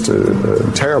just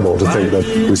terrible to think that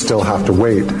we still have to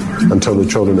wait until the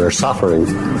children are suffering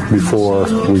before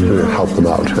we help them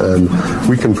out. And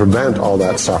we can prevent all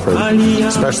that suffering,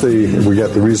 especially if we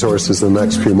get the resources in the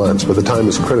next few months, but the time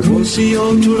is critical.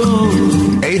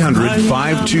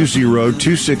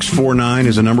 800-520-2649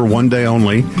 is a number, one day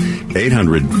only.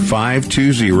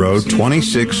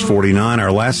 800-520-2649,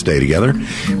 our last day together.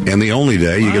 And the only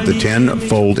day you get the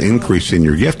 10-fold increase in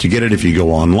your gift. You get it if you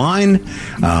go online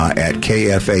at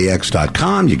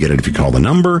kfax.com. You get it if you call the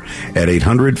number at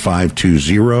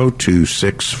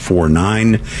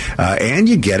 800-520-2649. And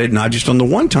you get it not just on the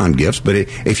one-time gifts, but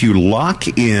if you lock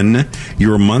in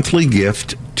your monthly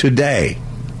gift today,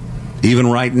 even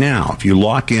right now, if you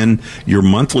lock in your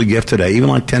monthly gift today, even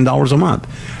like $10 a month,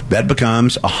 that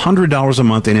becomes $100 a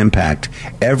month in impact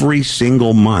every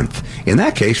single month. In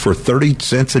that case, for 30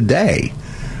 cents a day.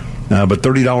 But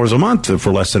 $30 a month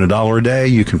for less than $1 a day,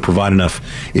 you can provide enough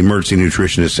emergency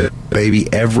nutrition to set baby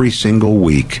every single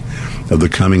week of the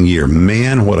coming year.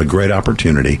 Man, what a great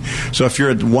opportunity. So if you're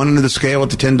at one end of the scale at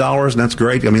the $10, and that's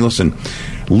great. I mean, listen,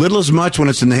 little as much when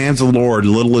it's in the hands of the Lord,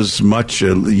 little as much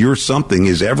your something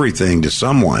is everything to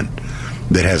someone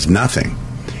that has nothing.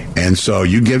 And so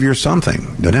you give your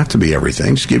something. Doesn't have to be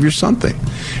everything. Just give your something.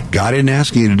 God isn't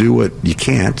asking you to do what you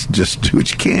can't. Just do what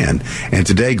you can. And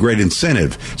today, great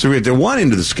incentive. So if you're at the one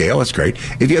end of the scale, that's great.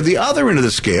 If you have the other end of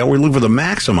the scale, we're looking for the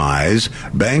maximize,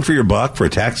 bang for your buck for a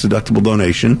tax-deductible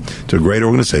donation to a great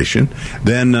organization,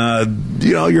 then,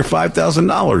 your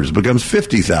 $5,000 becomes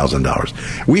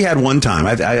 $50,000. We had one time,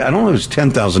 I don't know if it was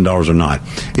 $10,000 or not.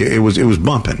 It was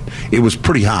bumping. It was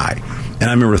pretty high. And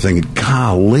I remember thinking,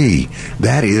 golly,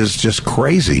 that is just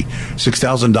crazy.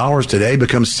 $6,000 today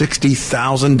becomes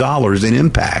 $60,000 in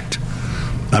impact.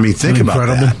 I mean, think about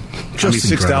that.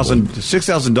 Just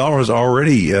 $6,000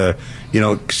 already,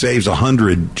 saves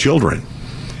 100 children.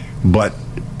 But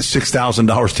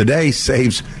 $6,000 today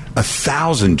saves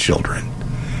 1,000 children.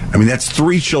 I mean, that's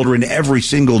 3 children every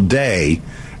single day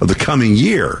of the coming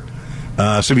year.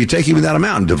 So if you take even that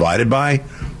amount and divide it by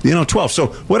 12. So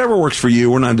whatever works for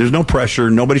you. There's no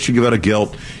pressure. Nobody should give out of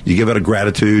guilt. You give out of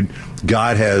gratitude.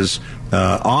 God has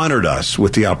honored us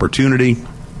with the opportunity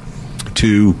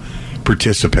to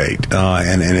participate.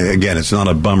 And again, it's not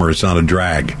a bummer. It's not a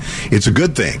drag. It's a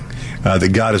good thing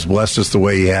that God has blessed us the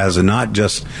way He has, and not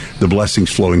just the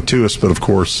blessings flowing to us, but of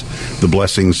course the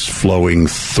blessings flowing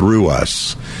through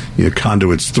us.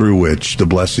 Conduits through which the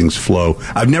blessings flow.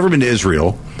 I've never been to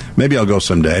Israel. Maybe I'll go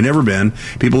someday. I've never been.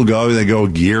 People go, they go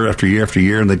year after year after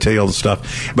year, and they tell you all the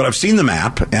stuff. But I've seen the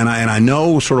map, and I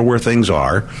know sort of where things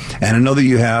are. And I know that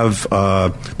you have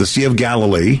the Sea of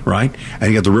Galilee, right?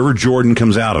 And you got the River Jordan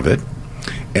comes out of it,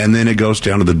 and then it goes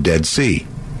down to the Dead Sea.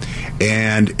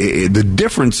 And the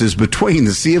differences between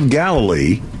the Sea of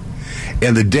Galilee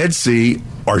and the Dead Sea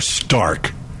are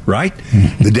stark, right?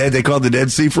 They call it the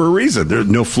Dead Sea for a reason. There's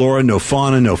no flora, no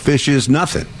fauna, no fishes,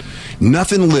 nothing.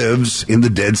 Nothing lives in the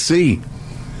Dead Sea.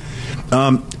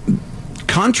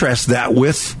 Contrast that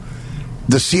with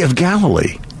the Sea of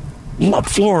Galilee.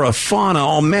 Flora, fauna,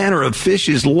 all manner of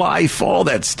fishes, life, all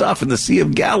that stuff in the Sea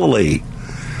of Galilee.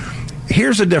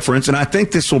 Here's a difference, and I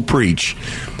think this will preach.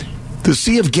 The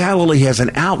Sea of Galilee has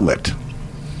an outlet.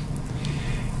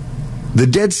 The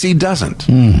Dead Sea doesn't.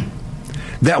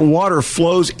 That water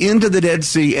flows into the Dead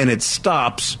Sea, and it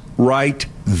stops right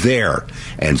there.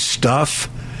 And stuff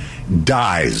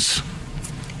dies.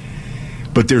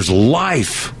 But there's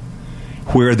life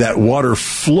where that water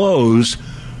flows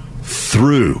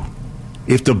through.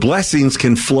 If the blessings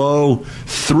can flow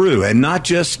through and not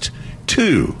just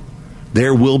to,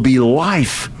 there will be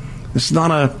life. This is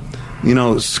not a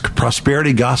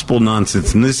prosperity gospel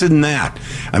nonsense, and this isn't that.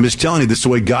 I'm just telling you, this is the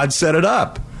way God set it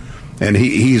up. And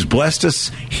He's blessed us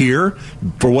here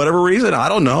for whatever reason. I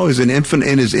don't know. In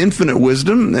His infinite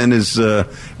wisdom and His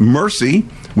mercy,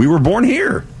 we were born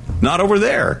here, not over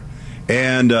there.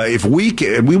 And if we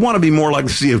want to be more like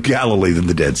the Sea of Galilee than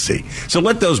the Dead Sea. So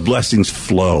let those blessings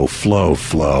flow,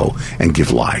 and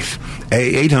give life.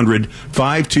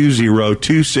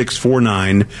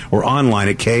 800-520-2649 or online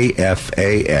at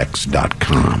kfax.com.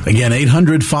 Again,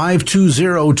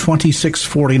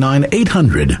 800-520-2649,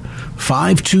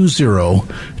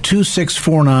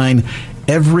 800-520-2649.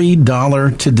 Every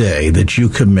dollar today that you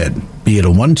commit, be it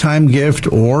a one-time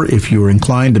gift or if you're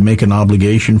inclined to make an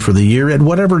obligation for the year at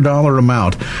whatever dollar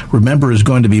amount, remember is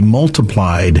going to be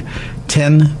multiplied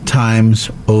 10 times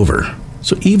over.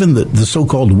 So even the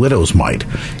so-called widow's mite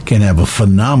can have a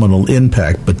phenomenal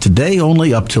impact. But today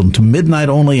only, up till to midnight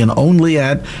only, and only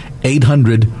at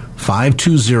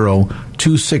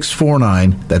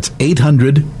 800-520-2649. That's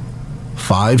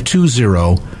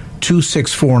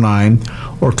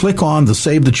 800-520-2649. Or click on the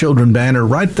Save the Children banner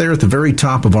right there at the very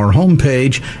top of our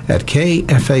homepage at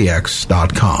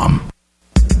KFAX.com.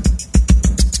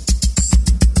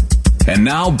 And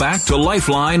now back to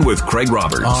Lifeline with Craig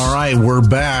Roberts. All right, we're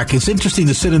back. It's interesting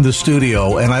to sit in the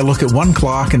studio and I look at one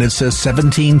clock and it says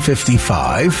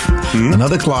 17:55. Mm-hmm.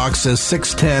 Another clock says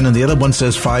 6:10 and the other one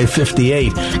says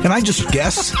 5:58. Can I just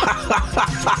guess?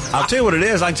 I'll tell you what it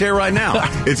is. I can tell you right now.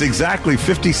 It's exactly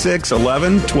 56,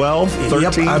 11, 12, 13,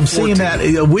 Yep, I'm 14. seeing that.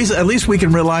 At least we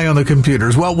can rely on the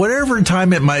computers. Well, whatever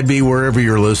time it might be, wherever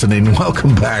you're listening,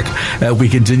 welcome back. We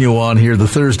continue on here, the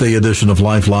Thursday edition of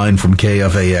Lifeline from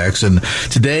KFAX. And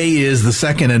today is the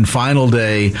second and final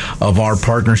day of our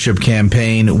partnership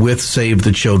campaign with Save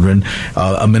the Children,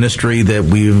 a ministry that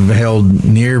we've held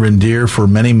near and dear for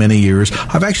many, many years.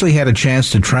 I've actually had a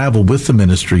chance to travel with the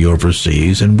ministry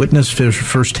overseas and witness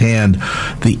firsthand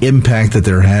the impact that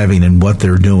they're having and what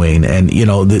they're doing. And, you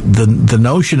know, the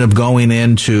notion of going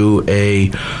into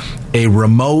a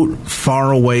remote,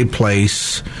 faraway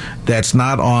place that's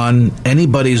not on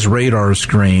anybody's radar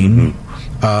screen. Mm-hmm.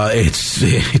 It's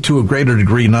to a greater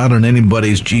degree not on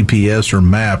anybody's GPS or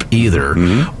map either,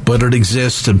 but it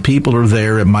exists and people are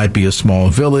there. It might be a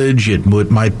small village. It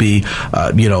might be,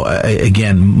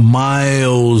 again,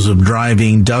 miles of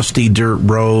driving dusty dirt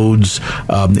roads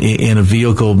in a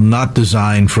vehicle not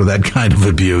designed for that kind of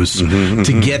abuse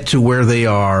to get to where they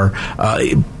are.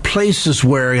 Places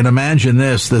where, and imagine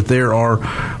this, that there are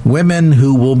women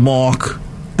who will walk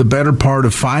the better part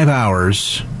of 5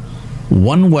 hours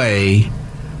one way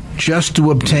just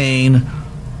to obtain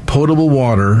potable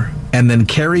water and then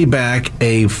carry back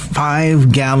a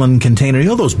 5-gallon container. You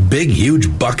know those big,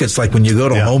 huge buckets like when you go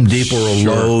to Home Depot or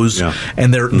Lowe's,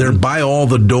 and they're by all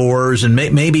the doors, and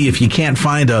maybe if you can't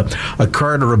find a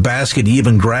cart or a basket, you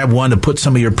even grab one to put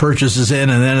some of your purchases in,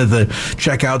 and then at the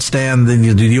checkout stand, then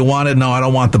do you want it? No, I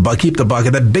don't want the bucket. Keep the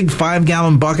bucket. That big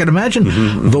 5-gallon bucket.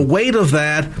 Imagine the weight of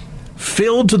that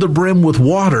filled to the brim with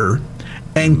water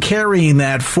and carrying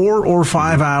that 4 or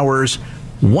 5 hours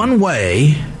one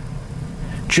way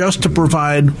just to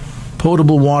provide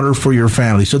potable water for your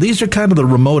family. So these are kind of the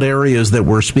remote areas that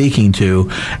we're speaking to.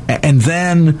 And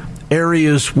then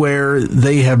areas where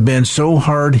they have been so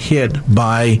hard hit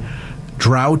by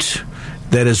drought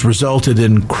that has resulted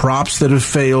in crops that have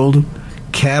failed,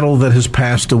 cattle that has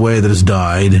passed away, that has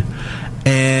died.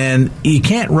 And you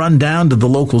can't run down to the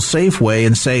local Safeway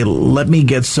and say, let me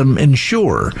get some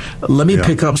Ensure. Let me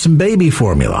pick up some baby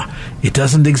formula. It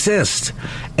doesn't exist.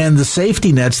 And the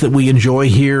safety nets that we enjoy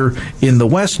here in the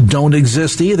West don't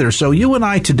exist either. So you and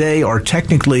I today are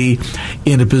technically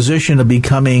in a position of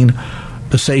becoming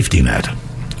a safety net.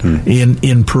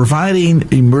 In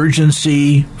providing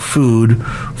emergency food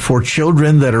for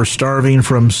children that are starving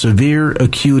from severe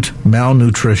acute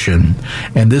malnutrition.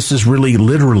 And this is really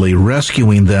literally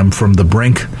rescuing them from the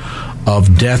brink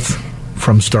of death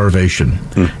from starvation.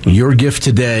 Your gift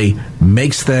today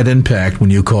makes that impact when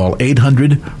you call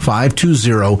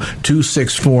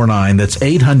 800-520-2649. That's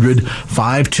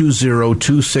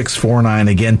 800-520-2649.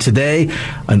 Again, today,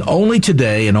 and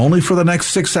only for the next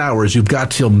 6 hours. You've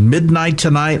got till midnight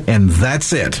tonight, and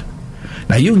that's it.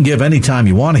 Now, you can give any time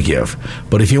you want to give,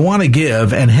 but if you want to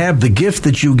give and have the gift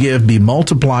that you give be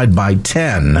multiplied by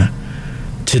 10,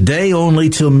 today only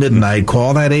till midnight,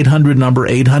 call that 800 number,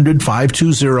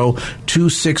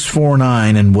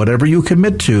 800-520-2649, and whatever you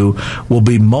commit to will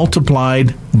be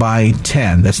multiplied by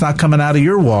 10. That's not coming out of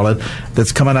your wallet.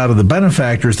 That's coming out of the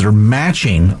benefactors that are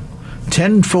matching,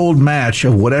 tenfold match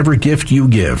of whatever gift you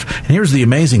give. And here's the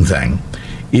amazing thing.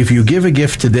 If you give a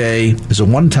gift today as a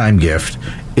one-time gift,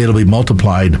 it'll be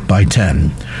multiplied by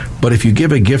 10. But if you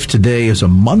give a gift today as a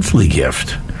monthly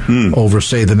gift over,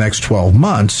 say, the next 12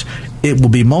 months, it will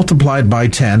be multiplied by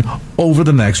 10 over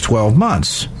the next 12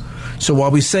 months. So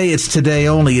while we say it's today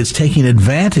only, it's taking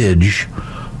advantage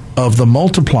of the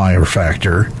multiplier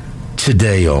factor,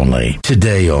 today only.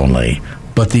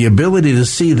 But the ability to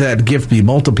see that gift be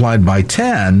multiplied by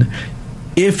 10,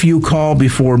 if you call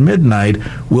before midnight,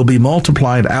 will be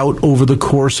multiplied out over the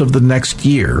course of the next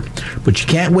year. But you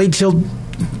can't wait till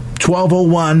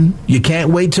 12:01. You can't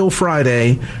wait till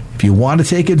Friday. If you want to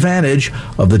take advantage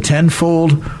of the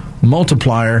tenfold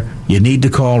multiplier. You need to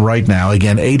call right now.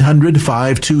 Again,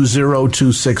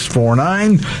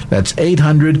 800-520-2649. That's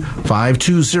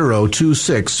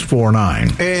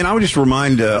 800-520-2649. And I would just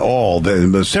remind all,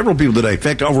 several people today, in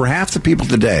fact, over half the people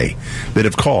today that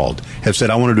have called have said,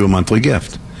 I want to do a monthly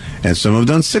gift. And some have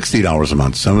done $60 a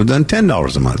month. Some have done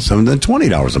 $10 a month. Some have done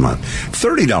 $20 a month,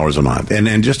 $30 a month.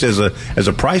 And just as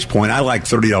a price point, I like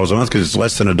 $30 a month because it's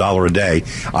less than $1 a day.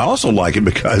 I also like it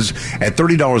because at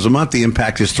 $30 a month, the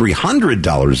impact is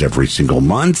 $300 every single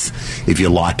month if you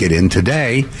lock it in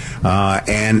today.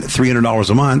 And $300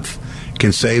 a month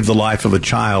can save the life of a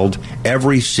child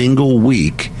every single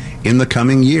week in the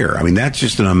coming year. I mean, that's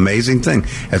just an amazing thing.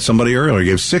 As somebody earlier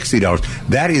gave $60.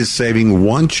 That is saving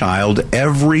one child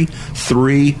every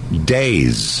 3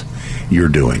 days you're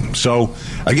doing. So,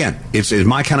 again, it's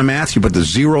my kind of math. You put the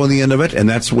zero on the end of it, and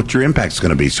that's what your impact is going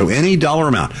to be. So any dollar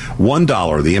amount,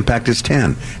 $1, the impact is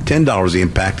 $10. $10, the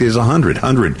impact is $100.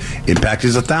 $100, impact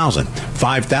is $1,000.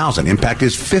 $5,000, impact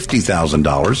is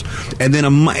 $50,000. And then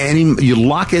you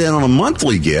lock it in on a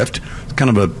monthly gift,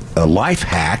 kind of a life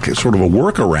hack, sort of a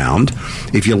workaround.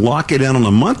 If you lock it in on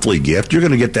a monthly gift, you're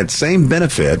going to get that same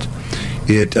benefit.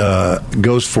 It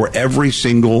goes for every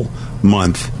single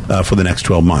month for the next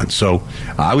 12 months. So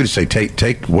I would say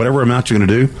take whatever amount you're going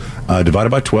to do, divide it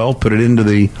by 12, put it into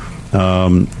the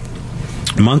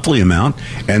monthly amount,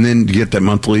 and then get that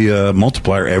monthly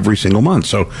multiplier every single month.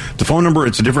 So the phone number,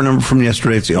 it's a different number from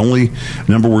yesterday. It's the only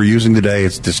number we're using today.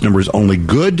 This number is only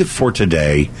good for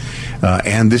today,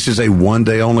 and this is a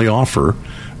one-day only offer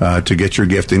to get your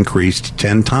gift increased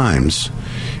 10 times.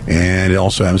 And it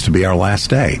also happens to be our last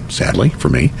day, sadly, for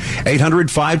me.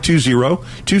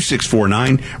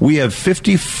 800-520-2649. We have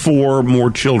 54 more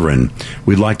children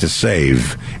we'd like to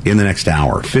save in the next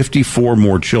hour. 54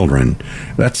 more children.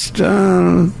 That's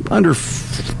under,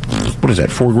 what is that,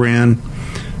 $4,000?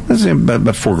 That's about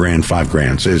 $4,000,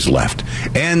 $5,000 is left.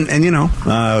 And you know,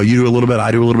 you do a little bit, I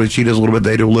do a little bit, she does a little bit,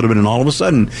 they do a little bit, and all of a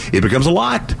sudden, it becomes a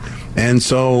lot. And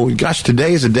so, gosh,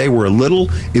 today is a day where a little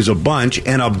is a bunch,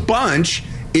 and a bunch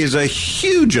is a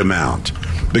huge amount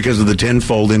because of the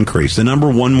tenfold increase. The number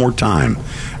one more time.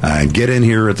 Get in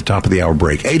here at the top of the hour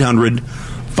break.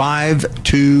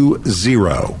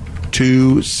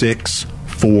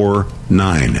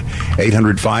 800-520-2649.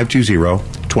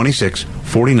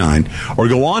 800-520-2649. Or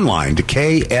go online to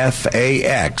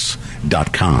KFAX.com.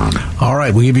 All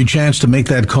right, we'll give you a chance to make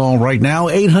that call right now.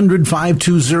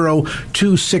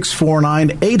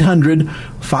 800-520-2649.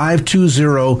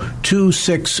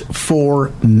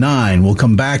 800-520-2649. We'll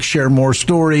come back, share more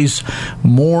stories,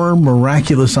 more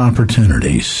miraculous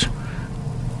opportunities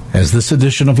as this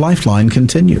edition of Lifeline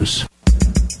continues.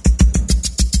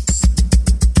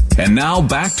 And now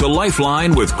back to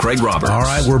Lifeline with Craig Roberts. All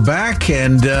right, we're back,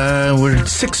 and we're at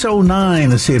 6:09.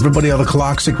 Let's see, everybody on the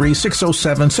clocks agree.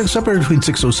 6:07, somewhere between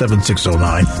 6:07 and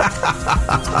 6:09.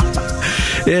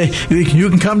 You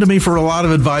can come to me for a lot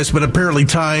of advice, but apparently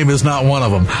time is not one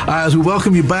of them. As we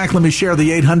welcome you back, let me share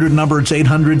the 800 number. It's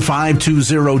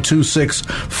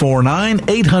 800-520-2649.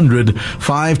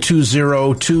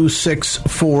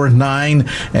 800-520-2649.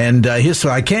 And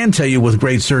I can tell you with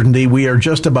great certainty, we are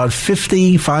just about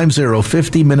 50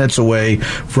 minutes away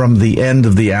from the end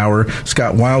of the hour.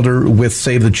 Scott Wilder with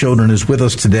Save the Children is with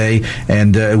us today,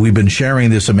 and we've been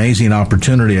sharing this amazing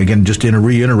opportunity. Again, just to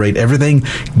reiterate, everything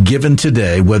given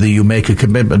today, whether you make a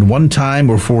commitment one time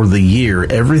or for the year,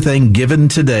 everything given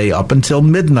today up until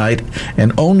midnight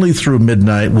and only through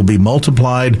midnight will be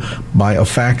multiplied by a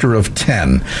factor of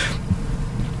 10.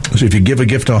 So if you give a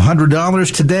gift of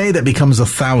 $100 today, that becomes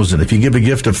 $1,000. If you give a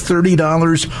gift of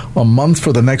 $30 a month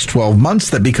for the next 12 months,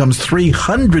 that becomes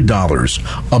 $300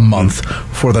 a month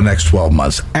for the next 12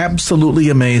 months. Absolutely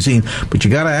amazing, but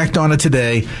you got to act on it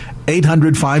today.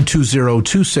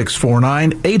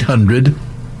 800-520-2649.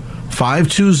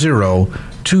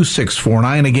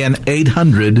 800-520-2649. Again,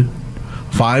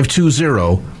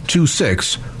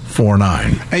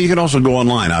 800-520-2649. And you can also go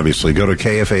online, obviously. Go to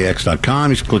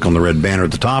KFAX.com. You can click on the red banner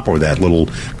at the top or that little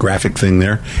graphic thing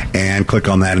there and click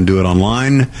on that and do it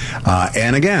online.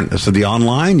 And again, so the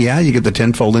online, yeah, you get the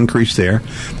tenfold increase there.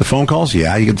 The phone calls,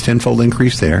 yeah, you get the tenfold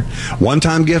increase there.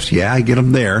 One-time gifts, yeah, you get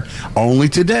them there. Only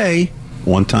today.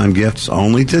 One-time gifts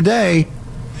only today.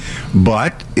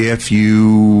 But if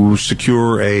you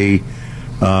secure a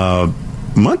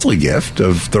monthly gift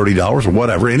of $30 or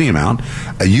whatever, any amount,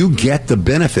 you get the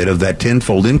benefit of that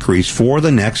tenfold increase for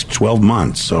the next 12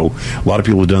 months. So a lot of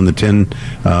people have done the $10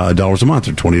 a month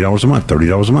or $20 a month,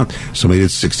 $30 a month. Somebody did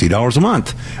 $60 a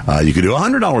month. You could do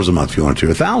 $100 a month if you want to,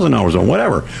 $1,000 a month,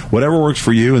 whatever works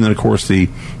for you. And then, of course, the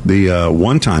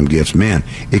one-time gifts, man,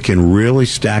 it can really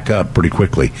stack up pretty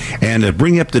quickly. And to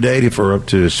bring you up to date, if we're up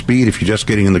to speed, if you're just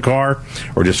getting in the car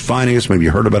or just finding us, maybe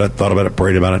you heard about it, thought about it,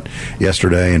 prayed about it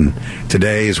yesterday, and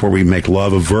today is where we make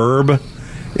love a verb.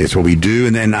 It's what we do.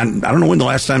 And then I don't know when the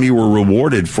last time you were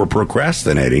rewarded for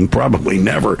procrastinating. Probably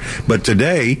never. But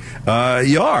today,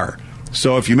 you are.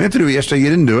 So if you meant to do it yesterday, you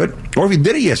didn't do it. Or if you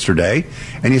did it yesterday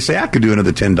and you say, I could do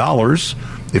another $10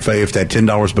 if that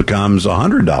 $10 becomes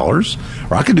 $100.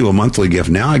 Or I could do a monthly gift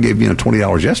now. I gave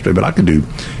 $20 yesterday, but I could do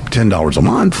 $10 a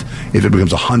month. If it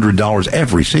becomes $100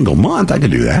 every single month, I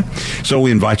could do that. So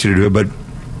we invite you to do it. But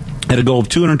at a goal of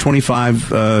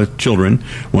 225 children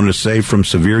wanted to save from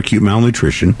severe acute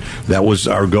malnutrition. That was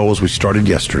our goal as we started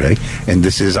yesterday, and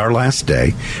this is our last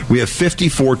day. We have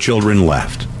 54 children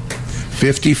left.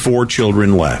 54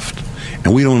 children left,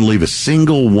 and we don't leave a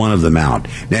single one of them out.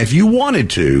 Now, if you wanted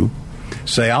to,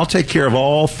 say, I'll take care of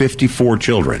all 54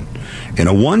 children. In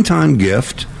a one-time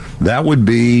gift, that would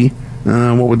be,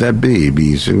 what would that be? It'd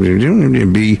be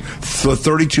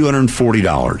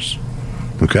 $3,240.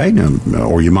 Okay,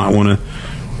 or you might want to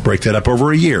break that up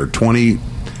over a year,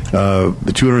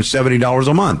 $270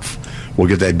 a month. We'll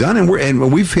get that done, and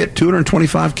we've hit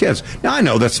 225 kids. Now, I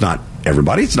know that's not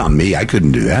everybody. It's not me. I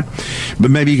couldn't do that. But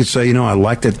maybe you could say, I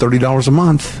like that $30 a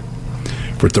month.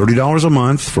 For $30 a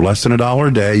month, for less than $1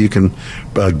 a day, you can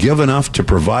give enough to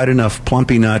provide enough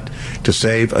Plumpy Nut to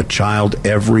save a child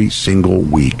every single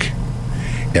week.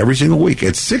 Every single week.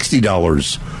 It's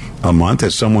 $60 a month,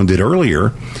 as someone did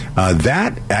earlier.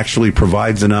 That actually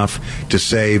provides enough to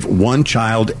save one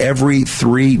child every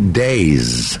 3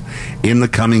 days in the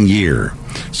coming year.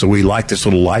 So we like this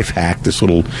little life hack, this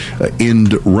little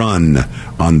end run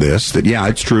on this, that, yeah,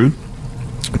 it's true.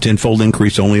 Tenfold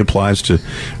increase only applies to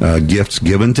gifts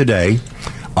given today,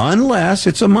 unless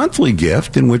it's a monthly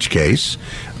gift, in which case,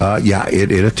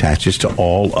 it attaches to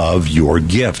all of your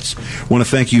gifts. I want to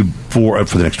thank you for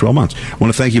the next 12 months. I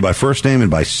want to thank you by first name and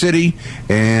by city.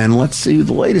 And let's see who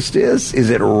the latest is. Is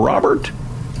it Robert?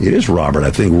 It is Robert.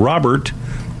 I think Robert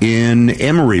in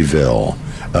Emeryville.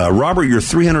 Robert, your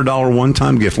 $300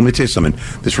 one-time gift. Let me tell you something.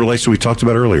 This relates to what we talked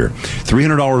about earlier.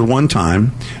 $300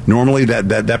 one-time. Normally,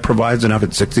 that provides enough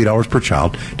at $60 per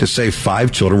child to save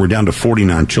 5 children. We're down to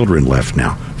 49 children left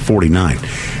now. 49.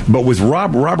 But with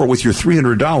Robert, with your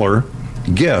 $300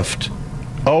 gift,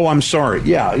 I'm sorry.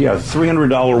 Yeah,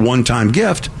 $300 one-time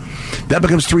gift. That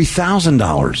becomes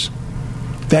 $3,000.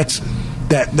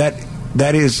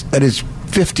 That is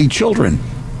 50 children.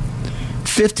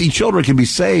 50 children can be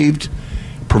saved.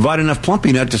 Provide enough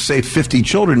Plumpy Nut to save 50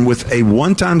 children with a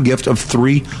one-time gift of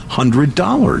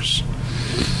 $300.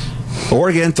 Or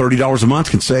again, $30 a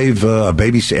month can save a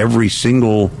baby every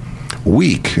single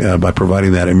week by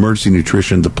providing that emergency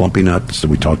nutrition, the Plumpy Nuts that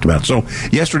we talked about. So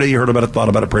yesterday you heard about it, thought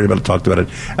about it, prayed about it, talked about it.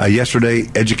 Yesterday,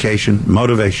 education,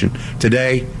 motivation.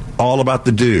 Today, all about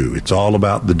the do. It's all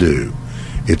about the do.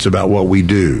 It's about what we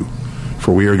do.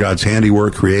 For we are God's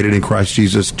handiwork, created in Christ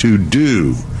Jesus to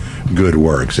do good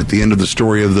works. At the end of the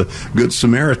story of the Good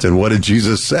Samaritan, what did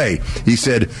Jesus say? He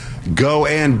said, go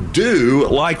and do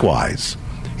likewise.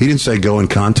 He didn't say go and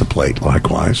contemplate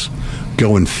likewise,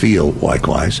 go and feel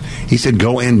likewise. He said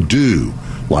go and do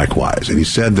likewise. And he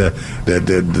said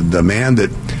the man that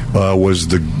was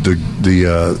the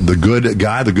good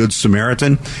guy, the Good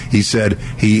Samaritan, he said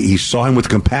he saw him with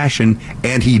compassion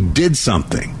and he did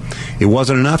something. It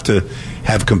wasn't enough to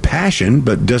have compassion,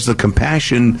 but does the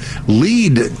compassion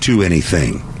lead to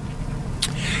anything?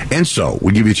 And so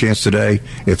we give you a chance today.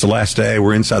 It's the last day.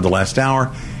 We're inside the last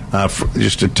hour.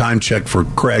 Just a time check for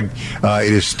Craig.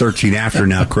 It is 13 after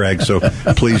now, Craig, so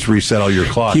please reset all your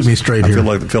clocks. Keep me straight here.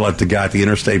 I feel like the guy at the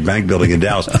Interstate Bank Building in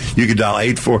Dallas. You can dial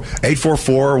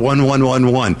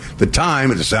 844-1111. The time,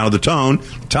 at the sound of the tone,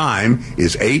 time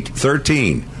is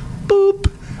 8:13. Boop.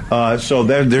 So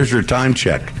there's your time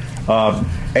check.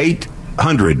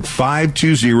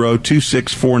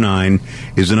 800-520-2649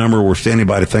 is the number. We're standing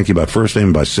by to thank you by first name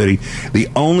and by city. The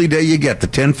only day you get the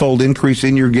tenfold increase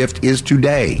in your gift is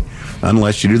today,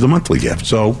 unless you do the monthly gift.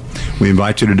 So we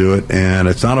invite you to do it, and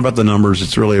it's not about the numbers.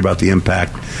 It's really about the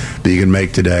impact that you can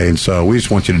make today, and so we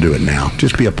just want you to do it now.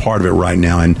 Just be a part of it right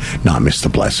now and not miss the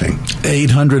blessing.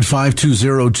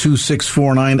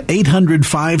 800-520-2649,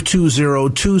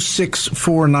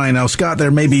 800-520-2649. Now, Scott,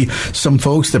 there may be some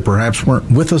folks that perhaps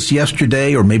weren't with us yesterday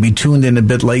today or maybe tuned in a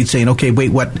bit late saying, okay,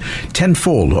 wait, what?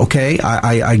 Tenfold. Okay,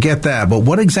 I get that. But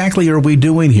what exactly are we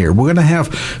doing here? We're going to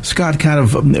have Scott kind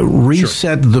of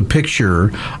reset the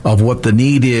picture of what the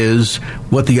need is,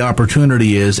 what the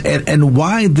opportunity is, and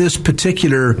why this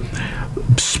particular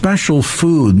special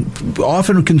food,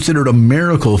 often considered a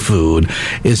miracle food,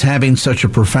 is having such a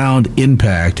profound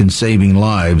impact in saving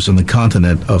lives on the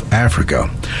continent of Africa.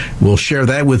 We'll share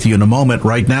that with you in a moment.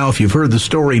 Right now, if you've heard the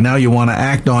story, now you want to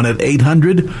act on it.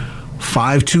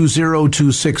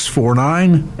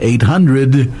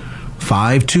 800-520-2649,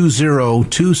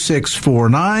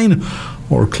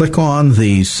 800-520-2649, or click on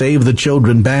the Save the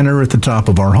Children banner at the top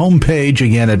of our homepage,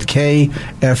 again at kfax.com.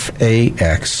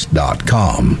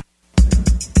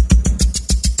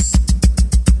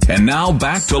 And now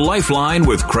back to Lifeline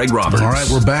with Craig Roberts. All right,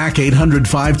 we're back.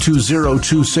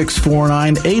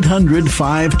 800-520-2649,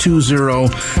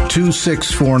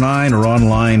 800-520-2649, or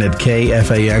online at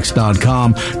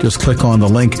kfax.com. Just click on the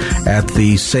link at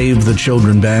the Save the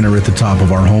Children banner at the top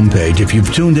of our homepage. If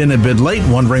you've tuned in a bit late,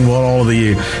 wondering what all of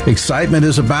the excitement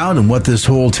is about and what this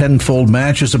whole tenfold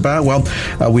match is about, well,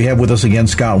 we have with us again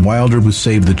Scott Wilder, who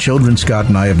Save the Children. Scott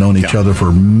and I have known each other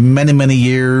for many, many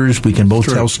years. We can both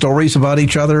tell stories about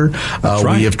each other.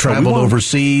 We have traveled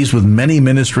overseas with many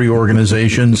ministry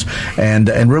organizations and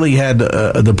really had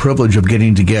the privilege of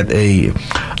getting to get a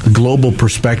global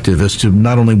perspective as to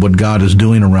not only what God is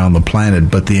doing around the planet,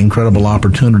 but the incredible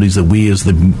opportunities that we as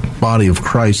the body of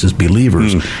Christ, as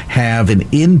believers, have in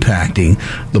impacting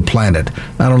the planet,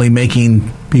 not only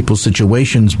making people's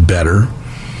situations better,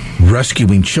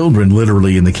 rescuing children,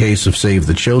 literally in the case of Save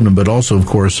the Children, but also, of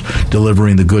course,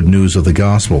 delivering the good news of the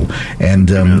gospel. And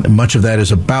much of that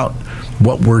is about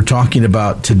what we're talking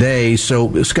about today.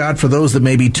 So, Scott, for those that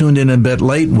may be tuned in a bit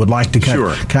late, would like to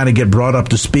kind of get brought up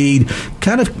to speed,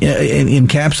 kind of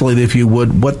encapsulate, if you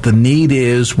would, what the need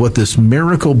is, what this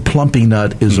miracle plumpy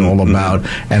nut is all about,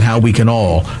 and how we can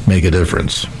all make a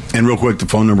difference. And real quick, the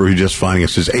phone number you're just finding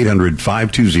us is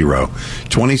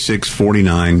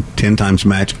 800-520-2649, 10 times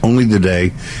match only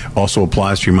today. Also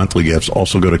applies to your monthly gifts.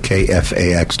 Also go to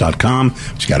kfax.com.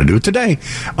 But you got to do it today.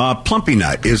 Plumpy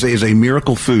nut is a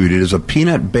miracle food. It is a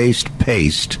peanut-based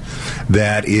paste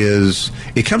that is,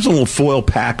 it comes in a little foil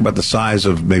pack about the size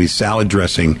of maybe salad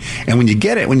dressing. And when you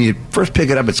get it, when you first pick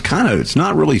it up, it's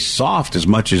not really soft as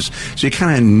much as, so you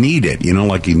kind of knead it,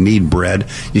 like you knead bread.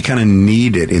 You kind of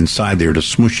knead it inside there to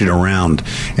smoosh it around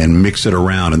and mix it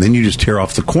around, and then you just tear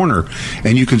off the corner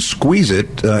and you can squeeze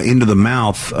it into the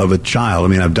mouth of a child. I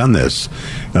mean, I've done this.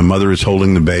 A mother is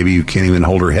holding the baby who can't even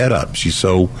hold her head up. She's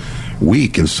so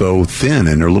weak and so thin,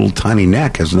 and her little tiny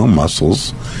neck has no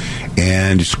muscles,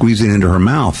 and you squeeze it into her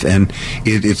mouth, and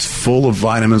it's full of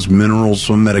vitamins, minerals,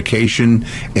 some medication,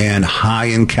 and high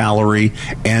in calorie.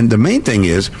 And the main thing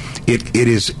is it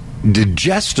is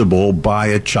digestible by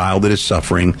a child that is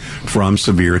suffering from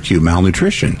severe acute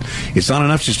malnutrition. It's not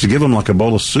enough just to give them like a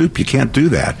bowl of soup. You can't do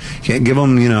that. You can't give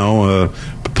them,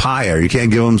 papaya, or you can't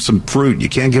give them some fruit. You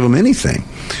can't give them anything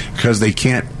because they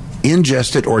can't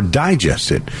ingest it or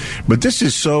digest it. But this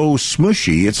is so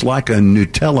smushy, it's like a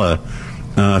Nutella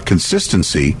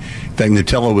consistency. In fact,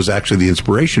 Nutella was actually the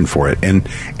inspiration for it. And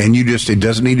it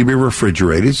doesn't need to be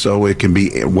refrigerated, so it can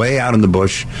be way out in the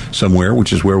bush somewhere,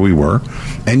 which is where we were.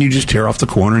 And you just tear off the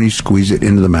corner and you squeeze it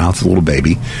into the mouth of the little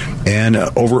baby. And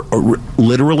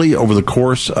literally over the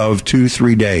course of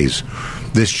 2-3 days,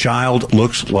 this child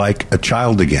looks like a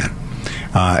child again.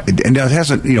 And it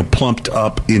hasn't, plumped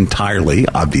up entirely,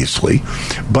 obviously,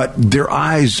 but their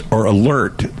eyes are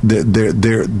alert.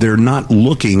 They're not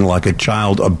looking like a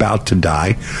child about to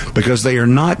die, because they are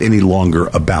not any longer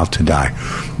about to die.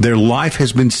 Their life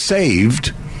has been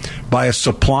saved by a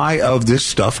supply of this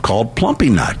stuff called plumpy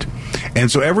nut. And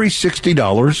so every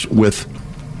 $60 with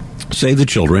Save the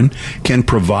Children can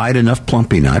provide enough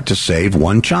plumpy nut to save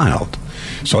one child.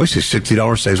 So I say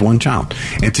 $60 saves one child.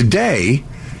 And today,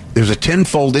 there's a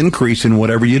tenfold increase in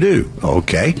whatever you do.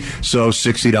 Okay, so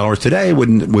 $60 today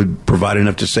would provide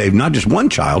enough to save not just one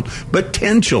child, but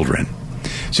 10 children.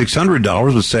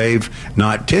 $600 would save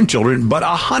not 10 children, but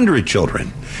 100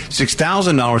 children.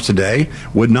 $6,000 today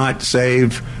would not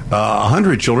save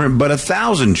 100 children, but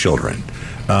 1,000 children.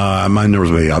 My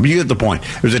numbers may be up. You get the point.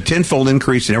 There's a tenfold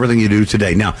increase in everything you do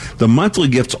today. Now, the monthly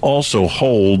gifts also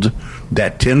hold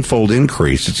that tenfold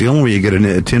increase. It's the only way you get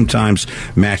a 10 times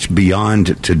match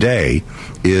beyond today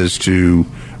is to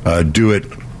do it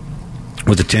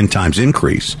with a 10 times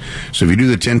increase. So if you do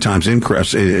the 10 times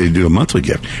increase, you do a monthly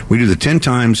gift. We do the 10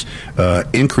 times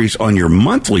increase on your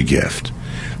monthly gift.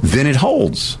 then it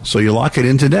holds. So you lock it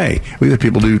in today. We've had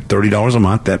people do $30 a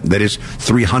month. That is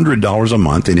 $300 a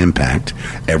month in impact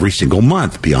every single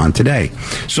month beyond today.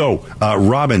 So,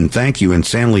 Robin, thank you, in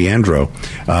San Leandro,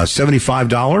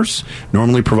 $75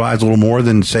 normally provides a little more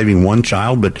than saving one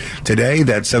child, but today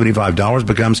that $75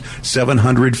 becomes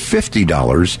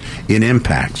 $750 in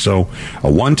impact. So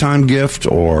a one-time gift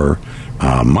or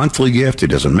a monthly gift, it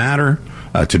doesn't matter.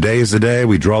 Today is the day.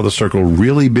 We draw the circle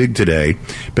really big today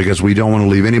because we don't want to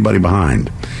leave anybody behind.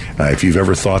 If you've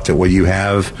ever thought that what you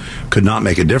have could not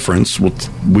make a difference, well,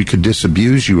 we could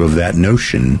disabuse you of that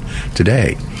notion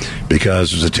today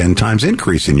because there's a 10 times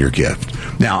increase in your gift.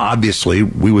 Now, obviously,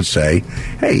 we would say,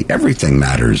 hey, everything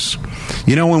matters.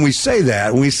 You know, when we say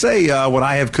that, when we say what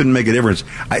I have couldn't make a difference,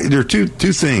 there are two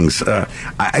things.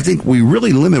 I think we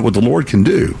really limit what the Lord can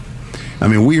do. I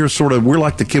mean, we're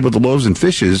like the kid with the loaves and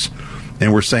fishes,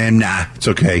 and we're saying, nah, it's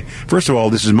okay. First of all,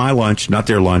 this is my lunch, not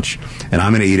their lunch, and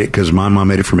I'm going to eat it because my mom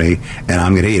made it for me, and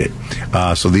I'm going to eat it.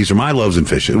 So these are my loaves and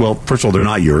fishes. Well, first of all, they're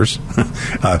not yours.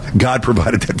 God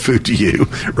provided that food to you,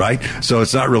 right? So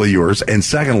it's not really yours. And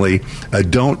secondly,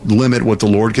 don't limit what the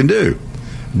Lord can do.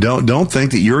 Don't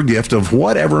think that your gift of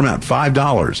whatever amount,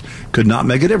 $5, could not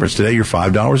make a difference. Today, your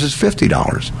 $5 is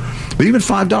 $50. But even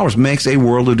 $5 makes a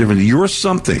world of difference. Your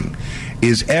something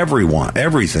is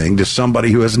everything to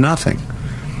somebody who has nothing.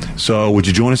 So would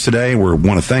you join us today? We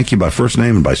want to thank you by first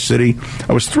name and by city.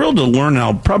 I was thrilled to learn, and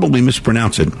I'll probably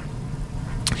mispronounce it.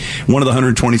 One of the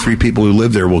 123 people who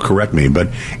live there will correct me, but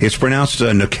it's pronounced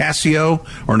Nicasio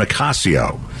or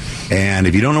Nicasio. And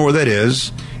if you don't know where that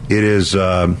is, it is...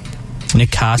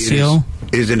 Nicasio?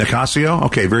 Is it Nicasio?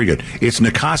 Okay, very good. It's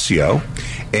Nicasio,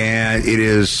 and it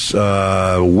is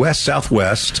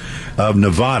west-southwest of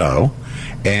Novato,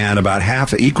 and about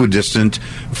half equidistant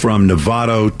from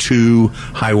Novato to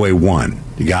Highway 1.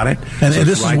 You got it? And so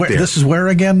this is where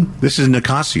again? This is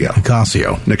Nicasio.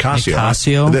 Nicasio.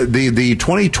 The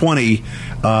 2020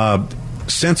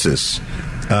 census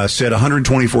said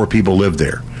 124 people lived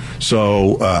there.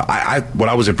 So what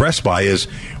I was impressed by is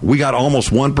we got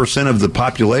almost 1% of the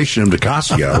population of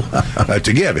Nicasio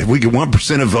to give. If we get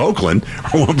 1% of Oakland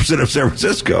or 1% of San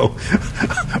Francisco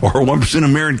or 1% of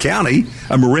Marin County,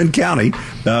 wouldn't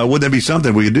that be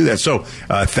something? We could do that. So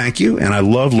thank you, and I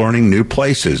love learning new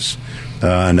places.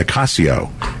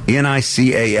 Nicasio,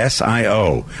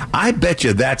 Nicasio. I bet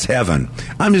you that's heaven.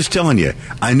 I'm just telling you.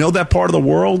 I know that part of the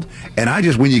world, and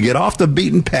when you get off the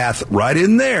beaten path right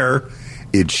in there,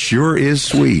 it sure is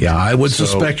sweet. Yeah, I would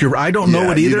suspect I don't know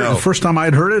it either. The first time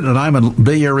I'd heard it, and I'm a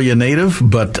Bay Area native,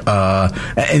 but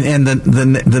and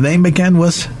the name again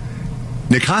was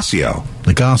Nicasio.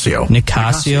 Got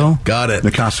it.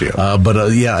 Nicasio. But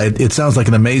it sounds like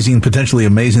an potentially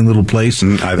amazing little place.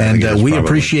 And we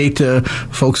appreciate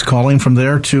folks calling from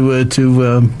there to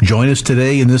join us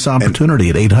today in this opportunity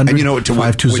at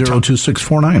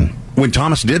 800-520-2649. When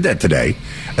Thomas did that today,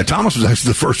 Thomas was actually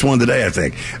the first one today, I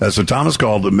think. So Thomas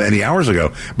called many hours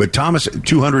ago. But Thomas,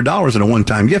 $200 in a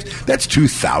one-time gift, that's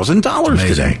 $2,000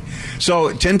 today.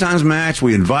 So 10 times match.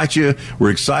 We invite you.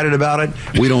 We're excited about it.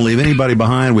 We don't leave anybody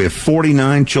behind. We have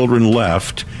 49 children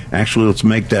left. Actually, let's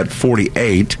make that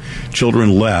 48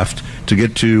 children left to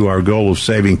get to our goal of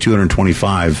saving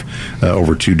 225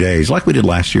 over 2 days, like we did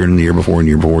last year and the year before and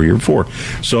year before.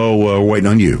 So we're waiting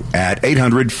on you at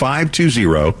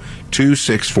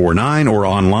 800-520-2649 or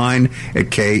online at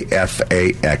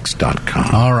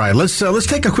kfax.com. All right, let's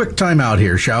take a quick time out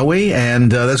here, shall we?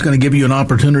 And that's going to give you an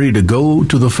opportunity to go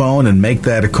to the phone and make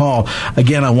that a call.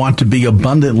 Again, I want to be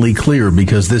abundantly clear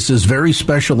because this is very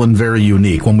special and very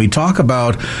unique. When we talk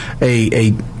about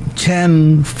a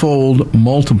 10-fold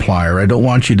multiplier, I don't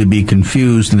want you to be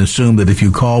confused and assume that if you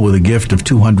call with a gift of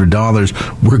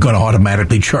 $200, we're going to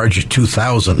automatically charge you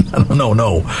 $2,000.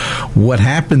 No. What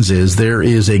happens is there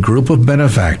is a group of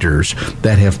benefactors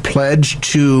that have pledged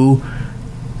to,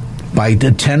 by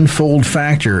the 10-fold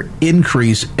factor,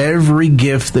 increase every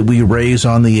gift that we raise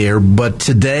on the air, but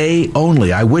today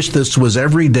only. I wish this was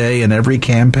every day and every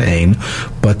campaign,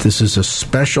 but this is a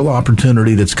special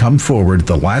opportunity that's come forward at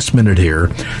the last minute here,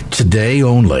 today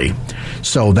only.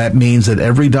 So that means that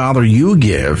every dollar you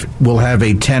give will have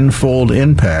a 10-fold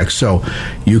impact. So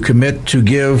you commit to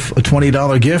give a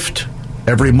 $20 gift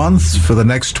every month for the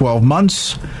next 12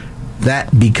 months.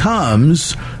 That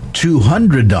becomes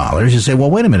 $200. You say,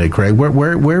 well, wait a minute, Craig.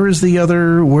 Where is the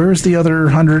other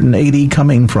 180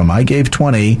 coming from? I gave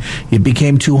 20. It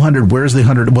became 200. Where's the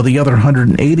 100? Well, the other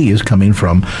 180 is coming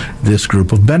from this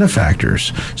group of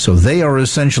benefactors. So they are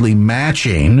essentially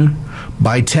matching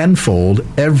by tenfold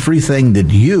everything that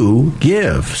you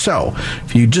give. So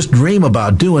if you just dream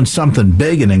about doing something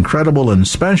big and incredible and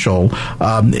special,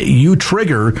 you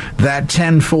trigger that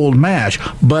tenfold match,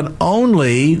 but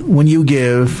only when you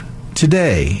give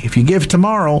today. If you give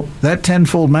tomorrow, that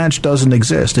tenfold match doesn't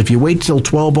exist. If you wait till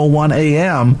 12:01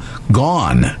 a.m.,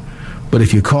 gone. But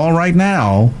if you call right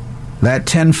now, that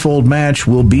tenfold match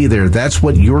will be there. That's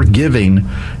what your giving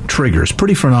triggers.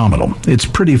 Pretty phenomenal. It's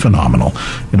pretty phenomenal.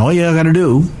 And all you got to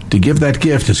do to give that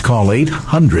gift is call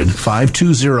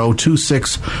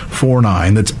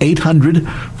 800-520-2649. That's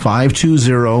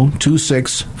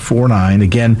 800-520-2649.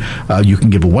 Again, you can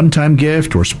give a one-time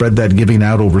gift or spread that giving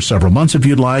out over several months if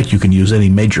you'd like. You can use any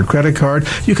major credit card.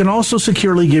 You can also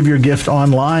securely give your gift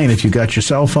online if you got your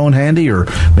cell phone handy, or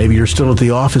maybe you're still at the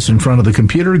office in front of the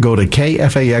computer. Go to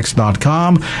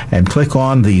KFAX.com and click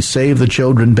on the Save the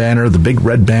Children banner, the big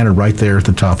red banner right there at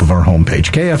the top of our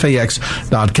homepage,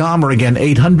 KFAX.com, or again,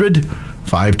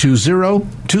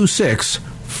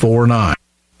 800-520-2649.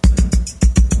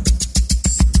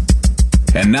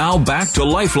 And now back to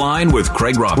Lifeline with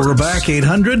Craig Roberts. We're back,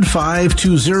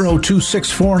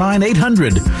 800-520-2649,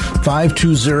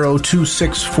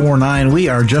 800-520-2649. We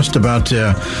are just about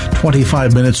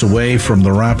 25 minutes away from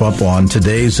the wrap-up on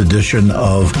today's edition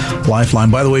of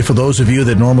Lifeline. By the way, for those of you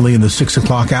that normally in the 6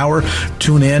 o'clock hour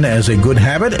tune in as a good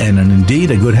habit, and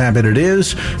indeed a good habit it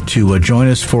is, to join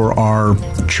us for our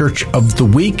Church of the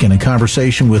Week and a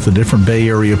conversation with a different Bay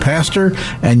Area pastor,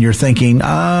 and you're thinking,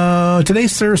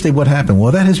 today's Thursday, what happened?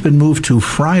 Well, that has been moved to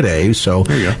Friday, so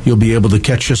you'll be able to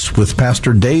catch us with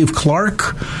Pastor Dave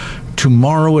Clark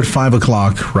tomorrow at 5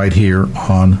 o'clock right here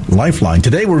on Lifeline.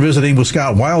 Today we're visiting with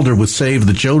Scott Wilder with Save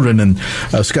the Children. And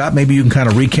Scott, maybe you can kind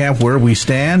of recap where we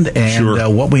stand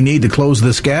and what we need to close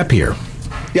this gap here.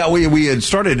 Yeah, we had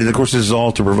started, and of course this is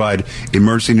all to provide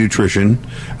emergency nutrition,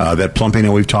 that plumping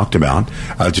that we've talked about,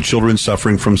 to children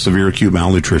suffering from severe acute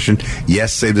malnutrition.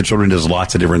 Yes, Save the Children does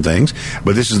lots of different things,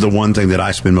 but this is the one thing that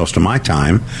I spend most of my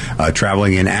time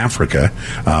traveling in Africa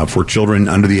for children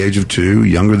under the age of 2,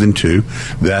 younger than 2,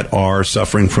 that are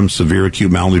suffering from severe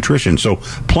acute malnutrition. So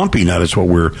Plumpy Nut is what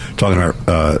we're talking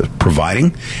about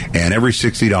providing, and every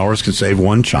 $60 can save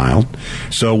one child.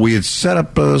 So we had set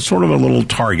up sort of a little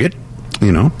target,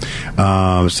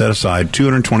 set aside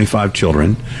 225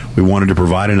 children. We wanted to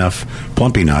provide enough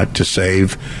Plumpy Nut to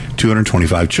save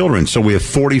 225 children. So we have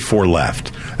 44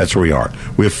 left. That's where we are.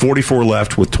 We have 44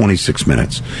 left with 26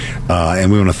 minutes.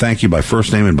 And we want to thank you by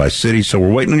first name and by city. So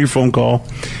we're waiting on your phone call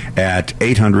at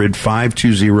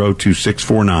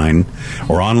 800-520-2649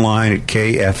 or online at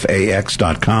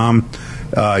kfax.com.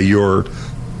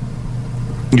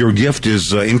 Your gift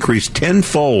is increased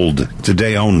tenfold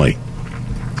today only.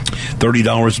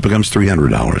 $30 becomes $300.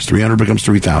 $300 becomes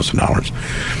 $3,000.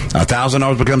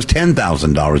 $1,000 becomes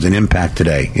 $10,000 in impact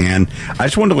today. And I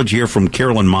just wanted to let you hear from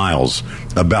Carolyn Miles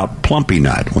about Plumpy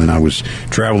Nut when I was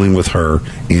traveling with her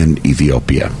in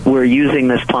Ethiopia. We're using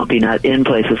this Plumpy Nut in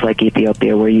places like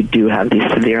Ethiopia where you do have these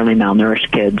severely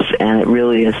malnourished kids, and it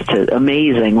really is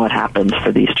amazing what happens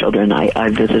for these children.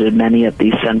 I visited many of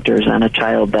these centers, and a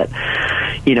child that,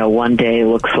 one day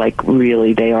looks like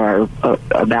really they are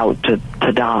about to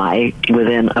die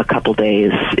within a couple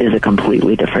days is a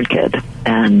completely different kid.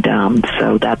 And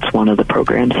so that's one of the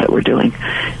programs that we're doing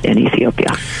in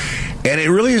Ethiopia. And it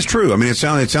really is true. I mean, it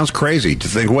sounds crazy to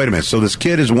think, wait a minute, so this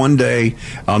kid is one day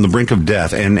on the brink of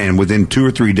death, and within 2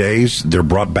 or 3 days, they're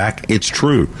brought back. It's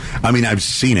true. I mean, I've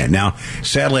seen it. Now,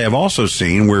 sadly, I've also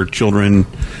seen where children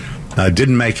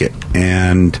didn't make it,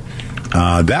 and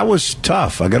that was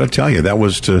tough. I got to tell you, that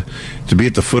was to be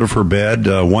at the foot of her bed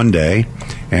one day,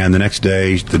 and the next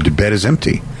day the bed is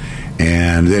empty.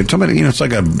 And they're talking about, it's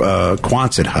like a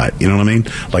Quonset hut, you know what I mean?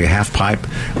 Like a half pipe,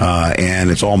 and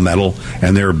it's all metal.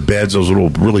 And there are beds, those little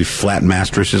really flat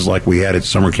mattresses like we had at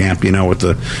summer camp, with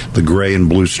the gray and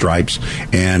blue stripes,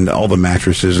 and all the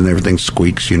mattresses and everything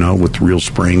squeaks, with real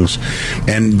springs.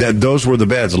 And those were the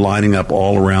beds lining up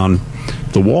all around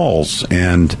the walls.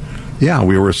 And yeah,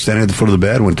 we were standing at the foot of the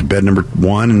bed, went to bed number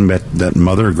 1 and met that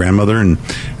mother or grandmother and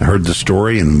heard the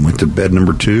story, and went to bed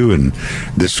number 2. And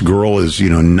this girl is,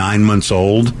 9 months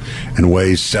old and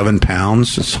weighs 7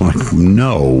 pounds. It's like,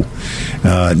 no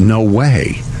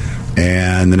way.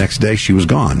 And the next day she was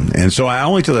gone. And so I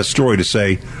only tell that story to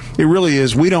say it really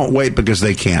is, we don't wait because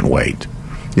they can't wait.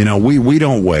 We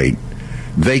don't wait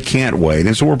they can't wait.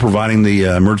 And so we're providing the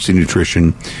emergency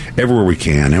nutrition everywhere we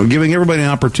can. And we're giving everybody an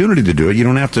opportunity to do it. You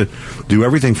don't have to do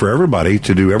everything for everybody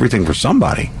to do everything for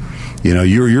somebody. You know,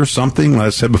 you're something. Like I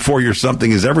said before, your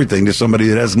something is everything to somebody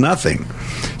that has nothing.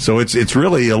 So it's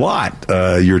really a lot.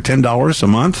 Your $10 a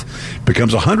month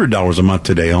becomes $100 a month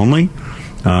today only.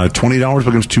 $20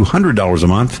 becomes $200 a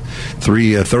month.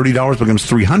 $30 becomes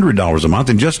 $300 a month.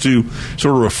 And just to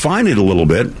sort of refine it a little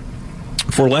bit,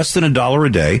 for less than $1 a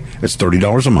day, it's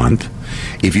 $30 a month.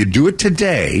 If you do it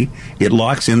today, it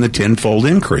locks in the tenfold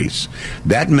increase.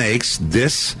 That makes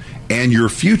this and your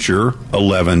future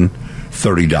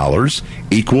 $30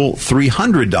 equal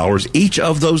 $300 each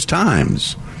of those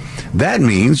times. That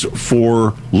means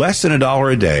for less than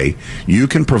 $1 a day, you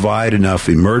can provide enough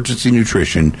emergency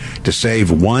nutrition to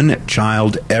save one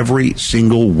child every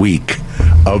single week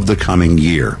of the coming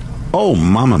year. Oh,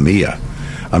 mamma mia.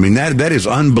 I mean, that is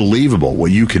unbelievable what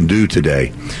you can do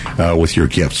today with your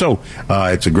gift. So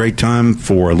it's a great time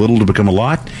for a little to become a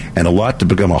lot and a lot to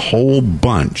become a whole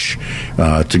bunch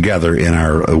together in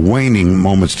our waning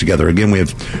moments together. Again, we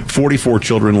have 44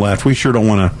 children left. We sure don't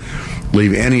want to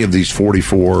leave any of these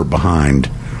 44 behind.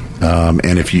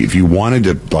 And if you wanted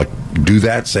to do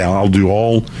that, say, I'll do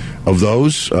all of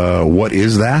those, what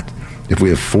is that? If we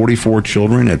have 44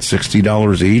 children at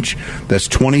 $60 each, that's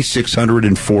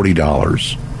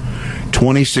 $2,640.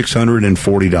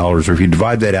 $2,640, or if you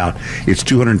divide that out, it's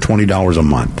 $220 a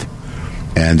month.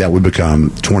 And that would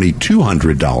become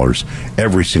 $2,200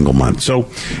 every single month. So,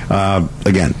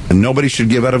 again, nobody should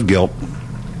give out of guilt.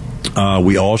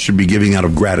 We all should be giving out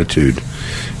of gratitude.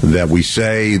 That we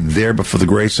say, there but for the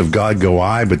grace of God go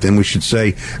I, but then we should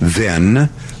say,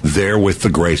 then there with the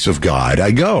grace of God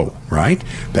I go, right?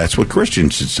 That's what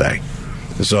Christians should say.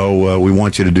 So we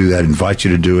want you to do that, invite you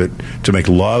to do it, to make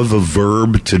love a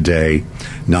verb today,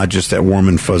 not just that warm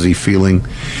and fuzzy feeling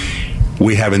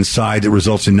we have inside that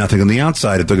results in nothing on the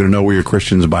outside. If they're going to know we're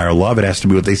Christians by our love, it has to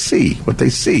be what they see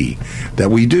that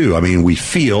we do. I mean, we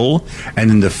feel, and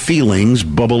then the feelings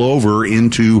bubble over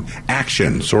into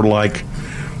action, sort of like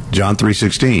John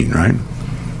 3:16, right?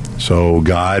 So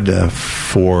God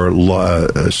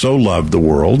so loved the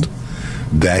world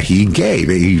that he gave.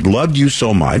 He loved you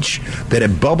so much that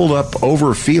it bubbled up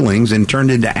over feelings and turned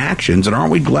into actions, and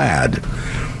aren't we glad?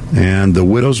 And the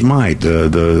widow's mite,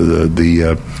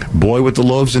 the boy with the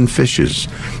loaves and fishes,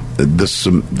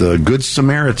 the good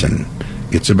Samaritan.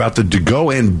 It's about to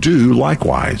go and do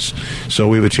likewise. So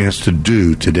we have a chance to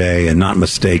do today and not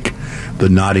mistake the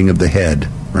nodding of the head,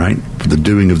 right, for the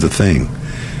doing of the thing.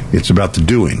 It's about the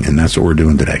doing, and that's what we're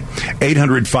doing today.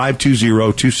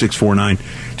 800-520-2649.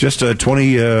 Just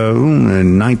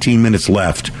 19 minutes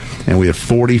left, and we have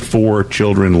 44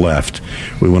 children left.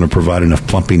 We want to provide enough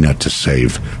Plumpy Nut to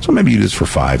save. So maybe you do this for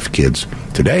 5 kids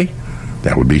today.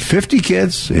 That would be 50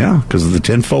 kids, yeah, because of the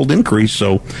tenfold increase.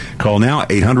 So call now,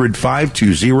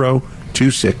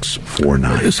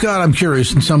 800-520-2649. Scott, I'm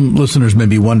curious, and some listeners may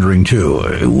be wondering too,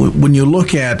 when you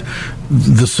look at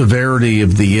the severity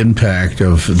of the impact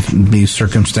of these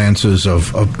circumstances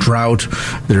of drought,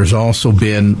 there's also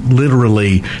been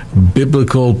literally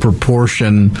biblical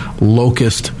proportion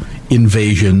locust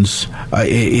invasions.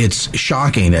 It's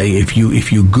shocking. If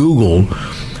you Google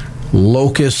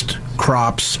locust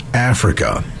crops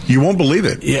Africa, you won't believe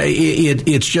it. Yeah,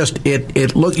 it's just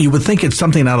look. You would think it's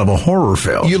something out of a horror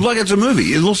film. You look, it's a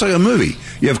movie. It looks like a movie.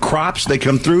 You have crops, they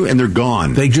come through and they're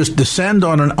gone. They just descend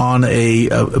on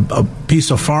a piece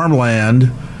of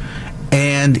farmland,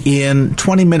 and in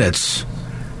 20 minutes,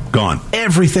 gone.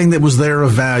 Everything that was there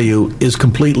of value is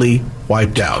completely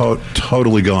wiped out.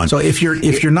 Totally gone. So if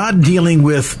you're not dealing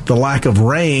with the lack of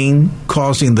rain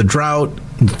causing the drought,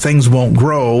 things won't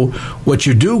grow. What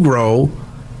you do grow,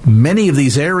 many of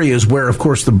these areas where, of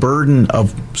course, the burden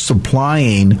of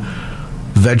supplying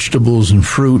vegetables and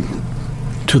fruit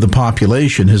to the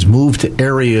population has moved to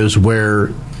areas where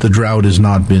the drought has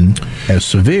not been as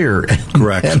severe.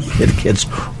 Correct. And it gets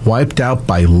wiped out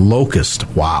by locust.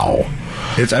 Wow.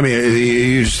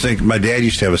 You just think, my dad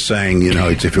used to have a saying,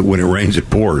 when it rains, it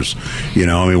pours.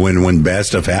 When bad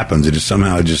stuff happens, it just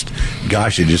somehow it just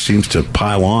seems to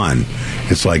pile on.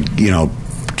 It's like,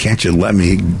 can't you let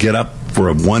me get up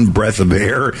for one breath of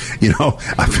air?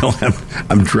 I feel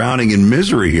I'm drowning in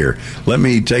misery here. Let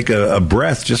me take a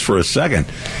breath just for a second.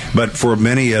 But for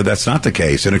many, that's not the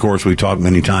case. And of course, we talked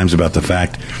many times about the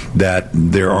fact that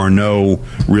there are no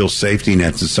real safety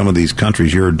nets in some of these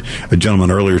countries. You heard a gentleman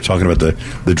earlier talking about the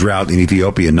drought in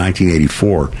Ethiopia in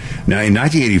 1984. Now, in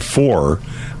 1984,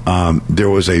 there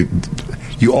was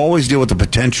you always deal with the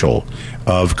potential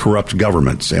of corrupt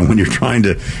governments. And when you're trying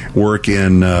to work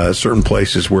in certain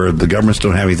places where the governments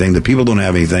don't have anything, the people don't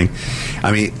have anything,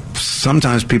 I mean,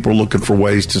 sometimes people are looking for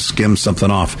ways to skim something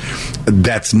off.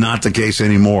 That's not the case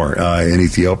anymore in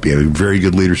Ethiopia. Very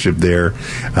good leadership there.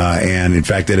 And in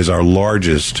fact, that is our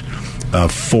largest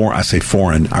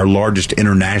our largest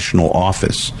international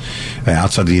office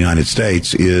outside the United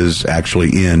States is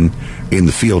actually in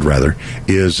the field,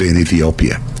 is in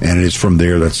Ethiopia. And it is from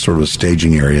there, that's sort of a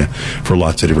staging area for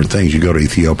lots of different things. You go to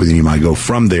Ethiopia, then you might go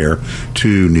from there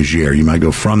to Niger. You might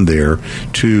go from there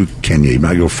to Kenya. You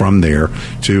might go from there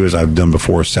to, as I've done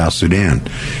before, South Sudan.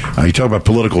 You talk about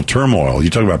political turmoil. You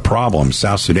talk about problems.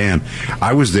 South Sudan.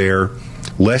 I was there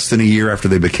less than a year after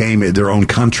they became their own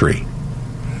country.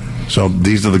 So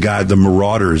these are the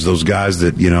marauders, those guys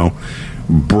that,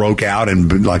 broke out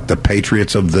and like the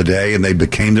patriots of the day, and they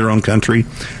became their own country.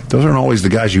 Those aren't always the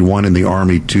guys you want in the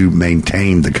army to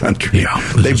maintain the country.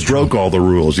 Yeah, they broke all the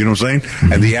rules, you know what I'm saying?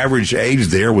 Mm-hmm. And the average age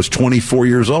there was 24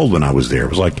 years old when I was there. It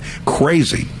was like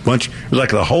crazy. It was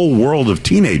like the whole world of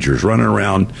teenagers running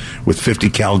around with 50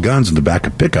 cal guns in the back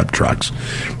of pickup trucks.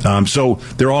 So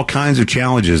there are all kinds of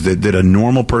challenges that a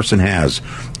normal person has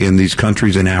in these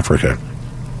countries in Africa.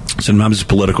 Sometimes it's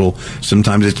political,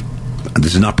 sometimes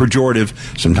this is not pejorative,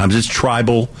 sometimes it's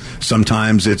tribal,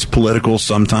 sometimes it's political,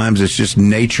 sometimes it's just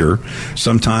nature,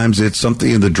 sometimes it's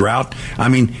something in the drought. I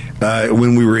mean,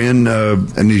 when we were in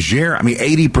Niger,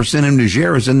 80% of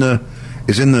Niger is in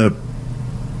the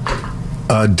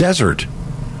desert.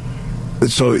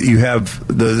 So you have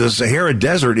the Sahara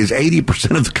Desert is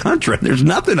 80% of the country. There's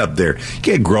nothing up there. You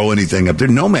can't grow anything up there.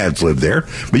 Nomads live there,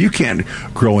 but you can't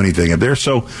grow anything up there.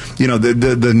 So,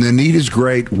 the need is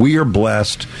great. We are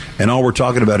blessed, and all we're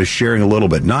talking about is sharing a little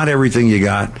bit. Not everything you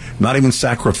got, not even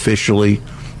sacrificially.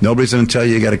 Nobody's going to tell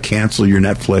you got to cancel your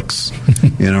Netflix,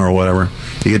 or whatever.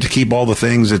 You get to keep all the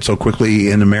things that so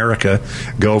quickly in America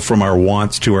go from our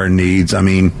wants to our needs.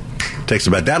 It takes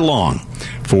about that long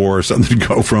for something to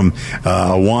go from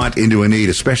a want into a need,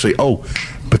 especially,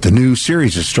 but the new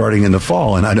series is starting in the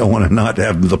fall, and I don't want to not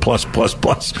have the plus. All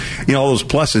those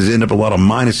pluses end up a lot of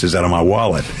minuses out of my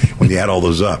wallet when you add all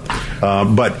those up.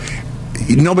 But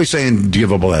nobody's saying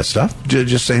give up all that stuff.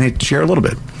 Just saying, hey, share a little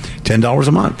bit. $10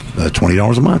 a month,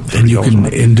 $20 a month, and you can,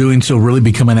 in doing so, really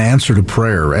become an answer to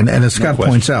prayer. And as Scott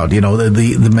points out,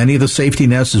 the many of the safety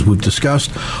nets, as we've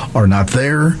discussed, are not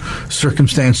there.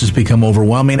 Circumstances become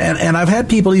overwhelming, and I've had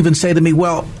people even say to me,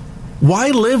 "Well, why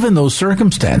live in those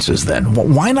circumstances then?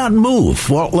 Why not move?"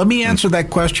 Well, let me answer that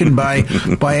question by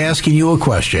asking you a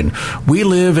question. We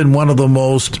live in one of the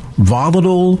most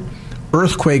volatile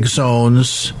earthquake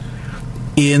zones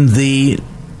in the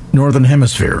Northern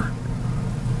Hemisphere.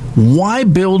 Why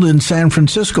build in San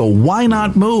Francisco? Why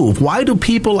not move? Why do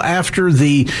people, after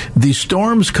the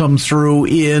storms come through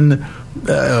in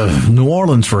New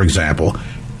Orleans, for example,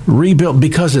 rebuild?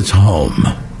 Because it's home.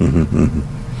 Mm-hmm.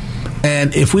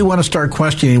 And if we want to start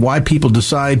questioning why people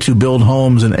decide to build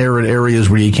homes in arid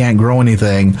areas where you can't grow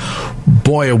anything,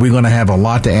 boy, are we going to have a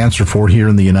lot to answer for here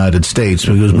in the United States,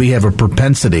 because we have a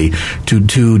propensity to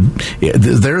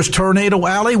there's Tornado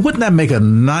Alley. Wouldn't that make a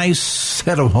nice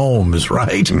set of homes,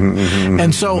 right? Mm-hmm.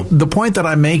 And so the point that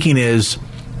I'm making is,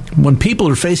 when people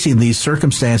are facing these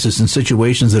circumstances and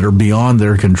situations that are beyond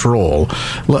their control,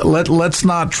 let's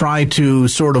not try to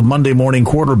sort of Monday morning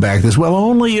quarterback this. Well,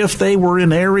 only if they were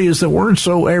in areas that weren't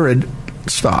so arid.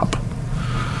 Stop.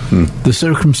 The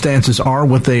circumstances are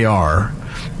what they are.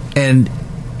 And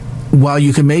while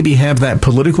you can maybe have that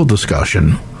political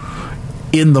discussion,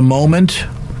 in the moment,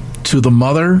 to the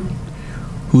mother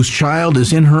whose child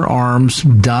is in her arms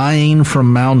dying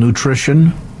from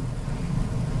malnutrition,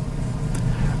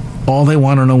 all they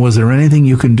want to know, was there anything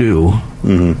you can do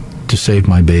to save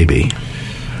my baby?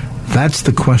 That's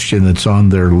the question that's on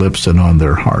their lips and on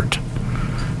their heart.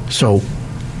 So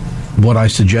what I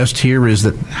suggest here is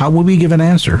that, how will we give an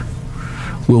answer?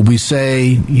 Will we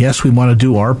say, yes, we want to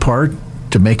do our part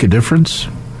to make a difference?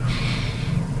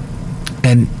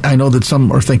 And I know that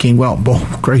some are thinking, well,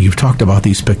 Greg, you've talked about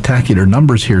these spectacular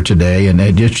numbers here today, and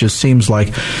it just seems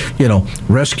like,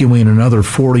 rescuing another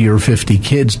 40 or 50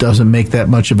 kids doesn't make that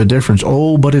much of a difference.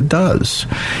 Oh, but it does.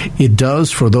 It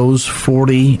does for those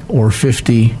 40 or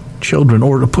 50 children.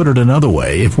 Or to put it another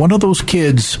way, if one of those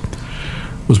kids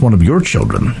was one of your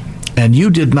children, and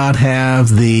you did not have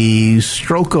the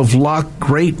stroke of luck,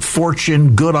 great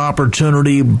fortune, good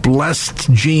opportunity,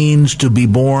 blessed genes to be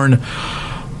born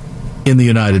in the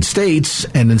United States,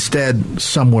 and instead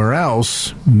somewhere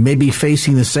else, maybe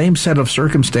facing the same set of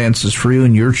circumstances for you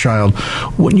and your child,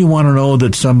 wouldn't you want to know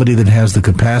that somebody that has the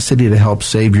capacity to help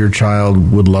save your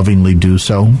child would lovingly do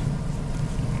so?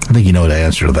 I think you know the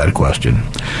answer to that question.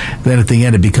 Then at the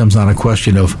end, it becomes not a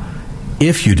question of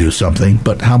if you do something,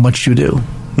 but how much you do.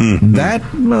 Mm-hmm.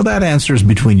 That answer is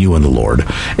between you and the Lord.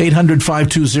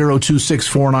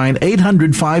 800-520-2649,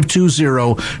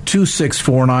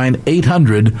 800-520-2649,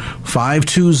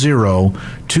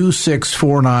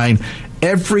 800-520-2649.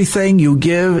 Everything you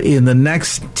give in the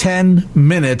next 10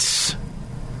 minutes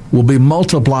will be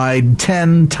multiplied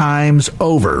 10 times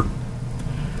over.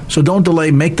 So don't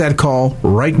delay. Make that call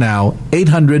right now,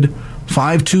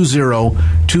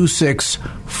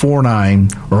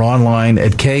 800-520-2649, or online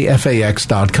at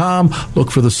kfax.com.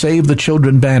 Look for the Save the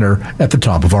Children banner at the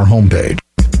top of our homepage.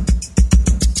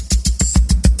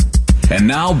 And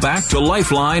now back to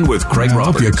Lifeline with Craig Roberts.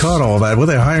 I hope you caught all that. Were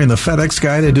they hiring the FedEx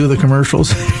guy to do the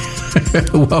commercials?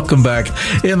 Welcome back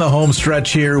in the home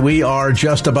stretch here. We are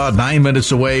just about 9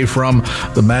 minutes away from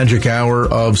the magic hour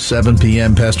of 7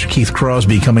 p.m. Pastor Keith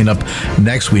Crosby coming up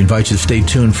next. We invite you to stay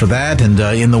tuned for that. And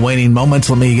in the waning moments,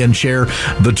 let me again share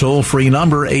the toll-free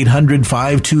number,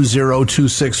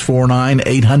 800-520-2649,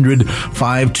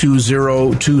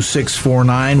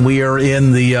 800-520-2649. We are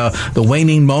in the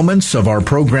waning moments of our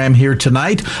program here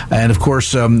tonight. And, of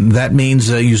course, that means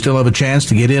you still have a chance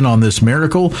to get in on this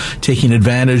miracle, taking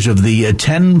advantage of the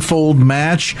tenfold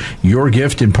match, your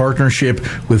gift in partnership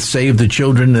with Save the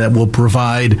Children that will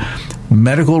provide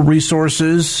medical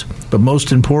resources, but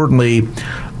most importantly,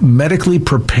 medically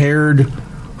prepared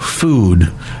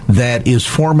food that is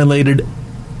formulated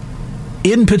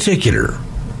in particular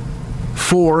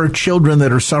for children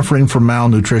that are suffering from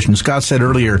malnutrition. Scott said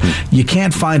earlier, you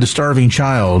can't find a starving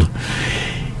child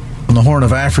on the Horn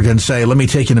of Africa and say, let me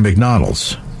take you to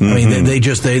McDonald's. I mean,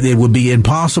 they would be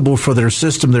impossible for their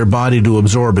system, their body to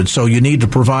absorb it. So you need to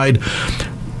provide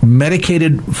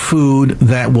medicated food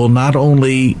that will not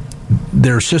only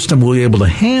their system will be able to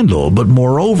handle, but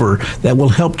moreover, that will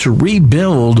help to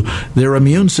rebuild their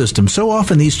immune system. So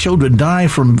often these children die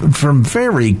from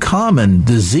very common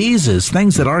diseases,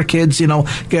 things that our kids,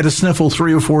 get a sniffle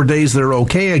 3 or 4 days, they're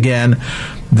okay again.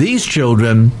 These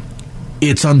children,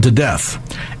 it's unto death.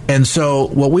 And so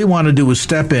what we want to do is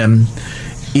step in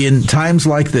times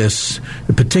like this.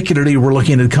 Particularly, we're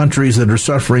looking at countries that are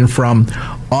suffering from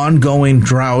ongoing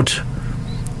drought,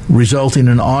 resulting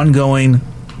in ongoing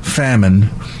famine,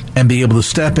 and be able to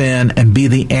step in and be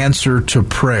the answer to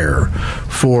prayer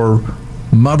for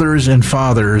mothers and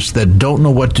fathers that don't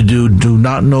know what to do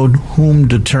not know whom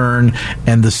to turn,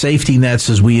 and the safety nets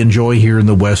as we enjoy here in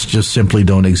the West just simply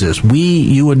don't exist.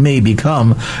 You and me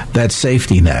become that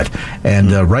safety net.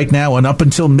 And right now and up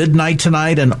until midnight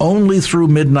tonight, and only through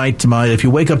midnight tonight, if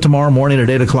you wake up tomorrow morning at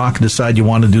 8 o'clock and decide you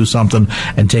want to do something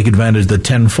and take advantage of the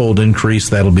tenfold increase,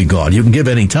 that'll be gone. You can give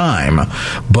any time,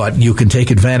 but you can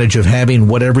take advantage of having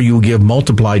whatever you give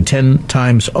multiplied 10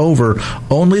 times over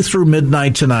only through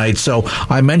midnight tonight. So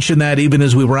I mentioned that even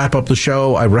as we wrap up the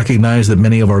show. I recognize that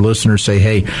many of our listeners say,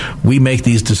 hey, we make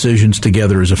these decisions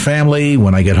together as a family.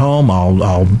 When I get home,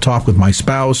 I'll talk with my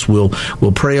spouse. We'll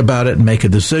pray about it and make a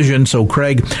decision. So,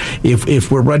 Craig,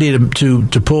 if we're ready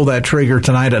to pull that trigger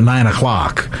tonight at 9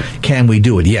 o'clock, can we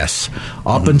do it? Yes.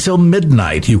 Up until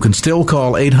midnight, you can still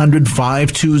call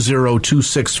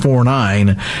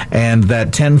 800-520-2649, and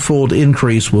that tenfold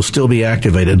increase will still be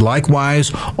activated.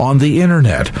 Likewise, on the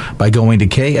internet, by going to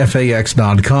kfax.com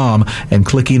and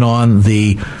clicking on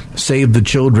the Save the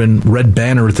Children red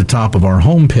banner at the top of our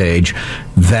homepage,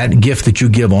 that gift that you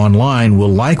give online will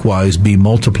likewise be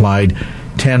multiplied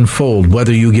tenfold.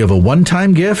 Whether you give a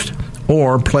one-time gift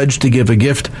or pledge to give a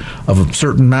gift of a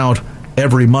certain amount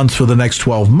every month for the next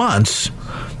 12 months,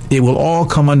 it will all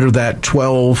come under that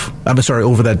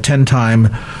over that 10-time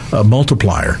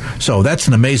multiplier. So that's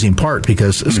an amazing part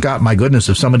because, Scott, my goodness,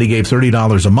 if somebody gave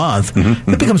 $30 a month,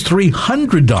 it becomes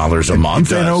 $300 a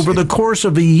month. And over the course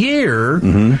of a year,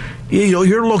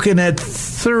 you're looking at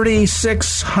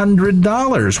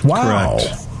 $3,600. Wow.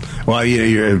 Correct. Well,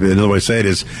 another way to say it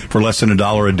is, for less than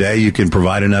 $1 a day, you can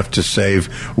provide enough to save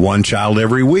one child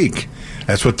every week.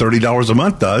 That's what $30 a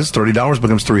month does. $30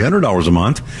 becomes $300 a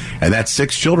month, and that's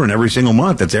 6 children every single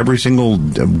month. That's every single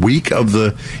week of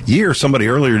the year. Somebody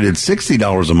earlier did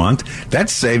 $60 a month.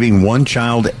 That's saving one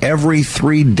child every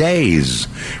 3 days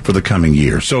for the coming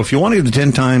year. So if you want to get the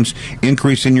 10 times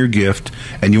increase in your gift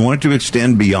and you want it to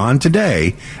extend beyond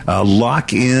today,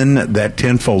 lock in that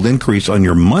tenfold increase on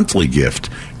your monthly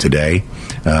gift today.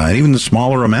 And even the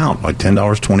smaller amount, like $10,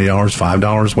 $20,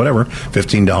 $5, whatever,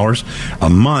 $15 a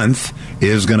month,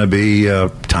 is going to be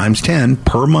 10 times 10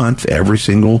 per month, every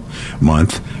single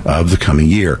month of the coming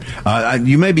year.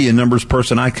 You may be a numbers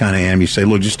person. I kind of am. You say,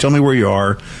 look, just tell me where you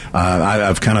are.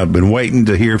 I've kind of been waiting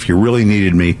to hear if you really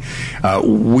needed me.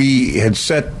 We had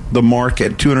set the mark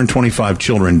at 225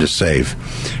 children to save,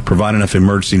 provide enough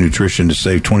emergency nutrition to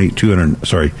save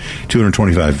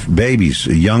 225 babies,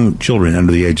 young children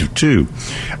under the age of 2.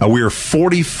 We are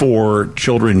 44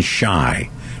 children shy.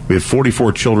 We have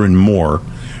 44 children more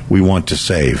we want to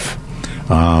save.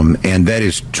 And that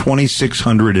is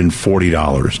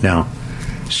 $2,640. Now,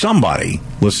 somebody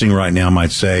listening right now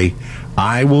might say,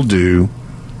 I will do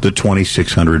the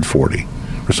 $2,640.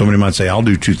 Or somebody might say, I'll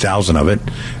do 2,000 of it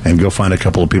and go find a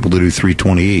couple of people to do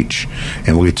 $320 each,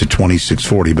 and we'll get to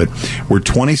 $2,640. But we're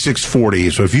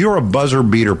 $2,640. So if you're a buzzer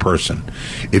beater person,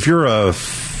 if you're a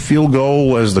field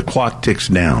goal as the clock ticks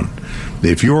down,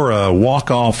 if you're a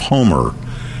walk-off homer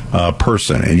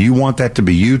person, and you want that to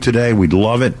be you today, we'd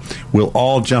love it. We'll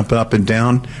all jump up and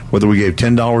down, whether we gave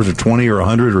 $10 or $20 or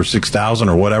 $100 or $6,000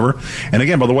 or whatever. And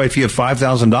again, by the way, if you have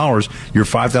 $5,000, your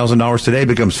 $5,000 today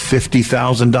becomes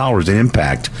 $50,000 in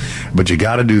impact. But you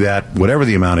got to do that, whatever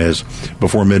the amount is,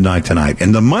 before midnight tonight.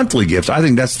 And the monthly gifts, I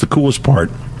think that's the coolest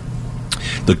part.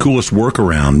 The coolest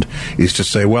workaround is to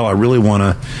say, well, I really want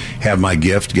to have my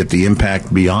gift get the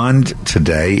impact beyond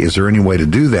today. Is there any way to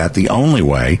do that? The only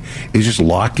way is just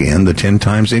lock in the 10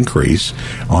 times increase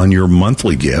on your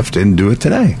monthly gift and do it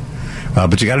today.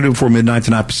 But you got to do it before midnight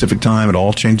tonight Pacific time. It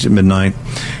all changes at midnight.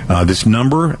 This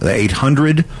number, the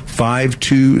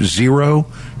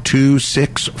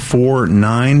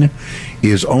 800-520-2649,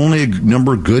 is only a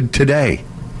number good today.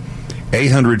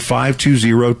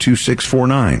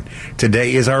 800-520-2649.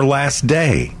 Today is our last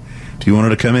day. If you wanted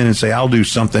to come in and say, I'll do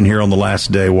something here on the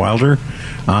last day, Wilder,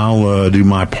 I'll do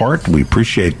my part. We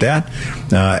appreciate that.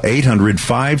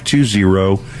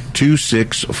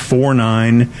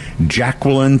 800-520-2649.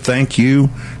 Jacqueline, thank you.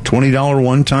 $20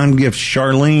 one-time gift.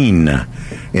 Charlene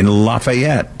in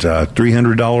Lafayette,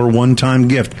 $300 one-time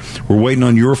gift. We're waiting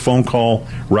on your phone call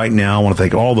right now. I want to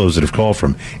thank all those that have called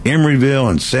from Emeryville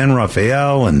and San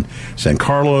Rafael and San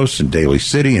Carlos and Daly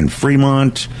City and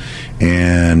Fremont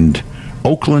and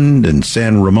Oakland and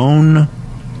San Ramon,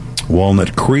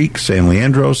 Walnut Creek, San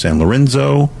Leandro, San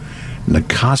Lorenzo,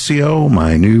 Nicasio,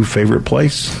 my new favorite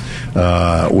place.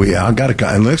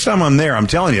 Next time I'm there, I'm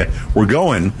telling you, we're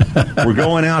going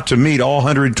out to meet all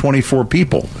 124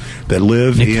 people that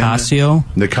live Nicasio.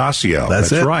 in Nicasio.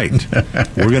 That's it. Right.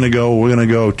 We're gonna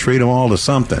go treat them all to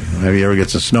something. Maybe he ever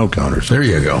gets a snow cone or something.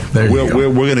 There you go.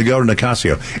 We're gonna go to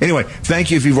Nicasio. Anyway,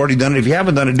 thank you if you've already done it. If you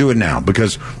haven't done it, do it now,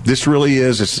 because this really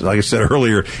is. It's like I said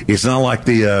earlier. It's not like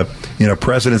the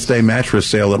President's Day mattress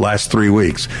sale that lasts 3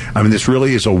 weeks. I mean, this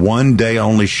really is a one-day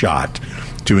only shot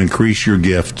to increase your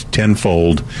gift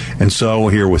tenfold. And so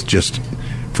here with just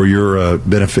for your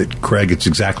benefit, Craig, it's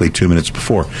exactly 2 minutes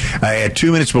before. At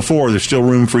 2 minutes before, there's still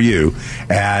room for you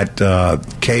at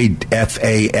kfax.com.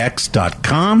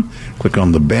 Click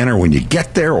on the banner when you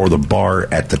get there, or the bar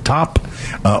at the top,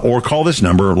 or call this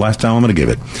number. Last time I'm going to give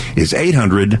it is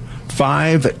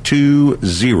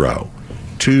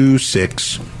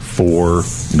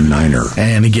 800-520-2649.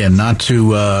 And again, not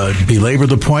to belabor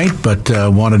the point, but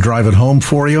want to drive it home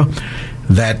for you.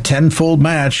 That tenfold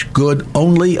match, good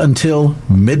only until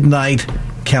midnight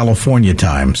California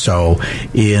time. So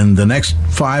in the next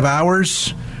 5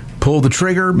 hours, pull the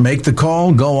trigger, make the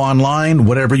call, go online,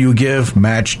 whatever you give,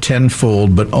 match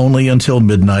tenfold, but only until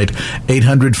midnight.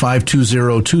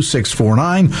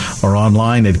 800-520-2649 or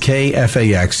online at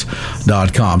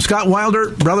kfax.com. Scott Wilder,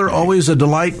 brother, always a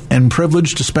delight and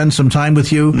privilege to spend some time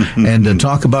with you and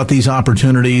talk about these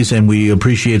opportunities, and we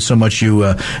appreciate so much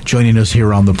you joining us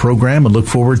here on the program and look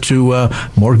forward to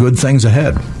more good things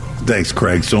ahead. Thanks,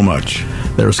 Craig, so much.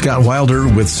 There's Scott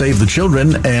Wilder with Save the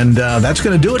Children, and that's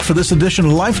going to do it for this edition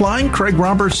of Lifeline. Craig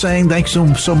Roberts saying thanks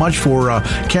so much for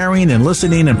carrying and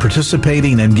listening and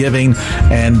participating and giving,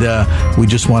 and we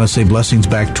just want to say blessings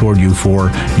back toward you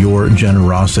for your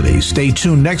generosity. Stay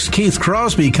tuned. Next, Keith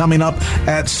Crosby coming up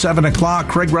at 7 o'clock.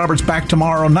 Craig Roberts back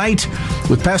tomorrow night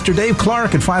with Pastor Dave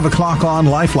Clark at 5 o'clock on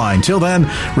Lifeline. Till then,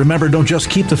 remember, don't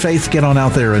just keep the faith, get on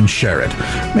out there and share it.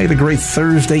 Make it a great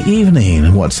Thursday evening,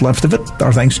 and what's left of it,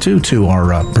 our thanks to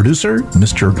our producer,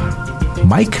 Mr.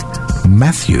 Mike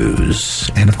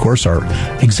Matthews, and of course our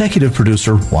executive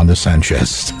producer, Wanda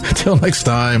Sanchez. Till next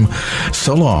time,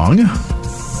 so long.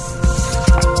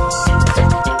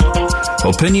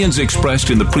 Opinions expressed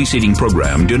in the preceding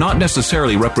program do not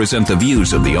necessarily represent the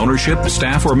views of the ownership,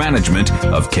 staff, or management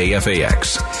of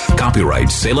KFAX. Copyright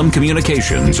Salem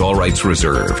Communications, all rights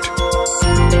reserved.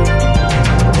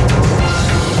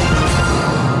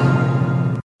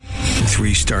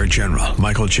 3-star general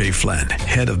Michael J. Flynn,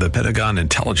 head of the Pentagon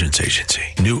Intelligence Agency,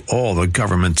 knew all the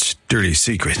government's dirty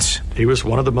secrets. He was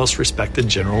one of the most respected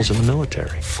generals in the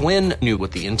military. Flynn knew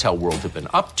what the intel world had been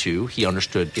up to. He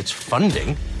understood its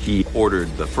funding. He ordered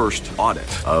the first audit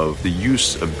of the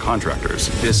use of contractors.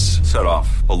 This set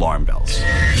off alarm bells.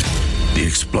 The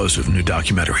explosive new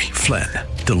documentary, Flynn,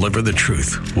 Deliver the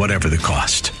Truth, Whatever the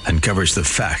Cost, uncovers the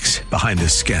facts behind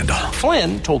this scandal.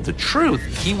 Flynn told the truth.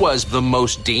 He was the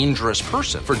most dangerous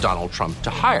person for Donald Trump to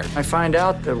hire. I find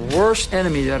out the worst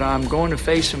enemy that I'm going to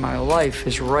face in my life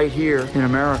is right here in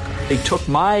America. They took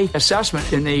my assessment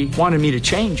and they wanted me to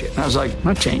change it. And I was like, I'm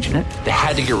not changing it. They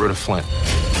had to get rid of Flynn.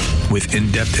 With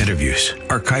in-depth interviews,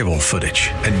 archival footage,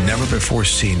 and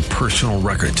never-before-seen personal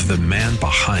records of the man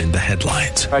behind the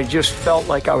headlines. I just felt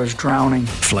like I was drowning.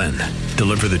 Flynn,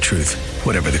 Deliver the Truth,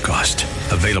 Whatever the Cost.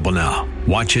 Available now.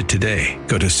 Watch it today.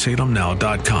 Go to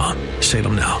salemnow.com.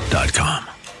 salemnow.com.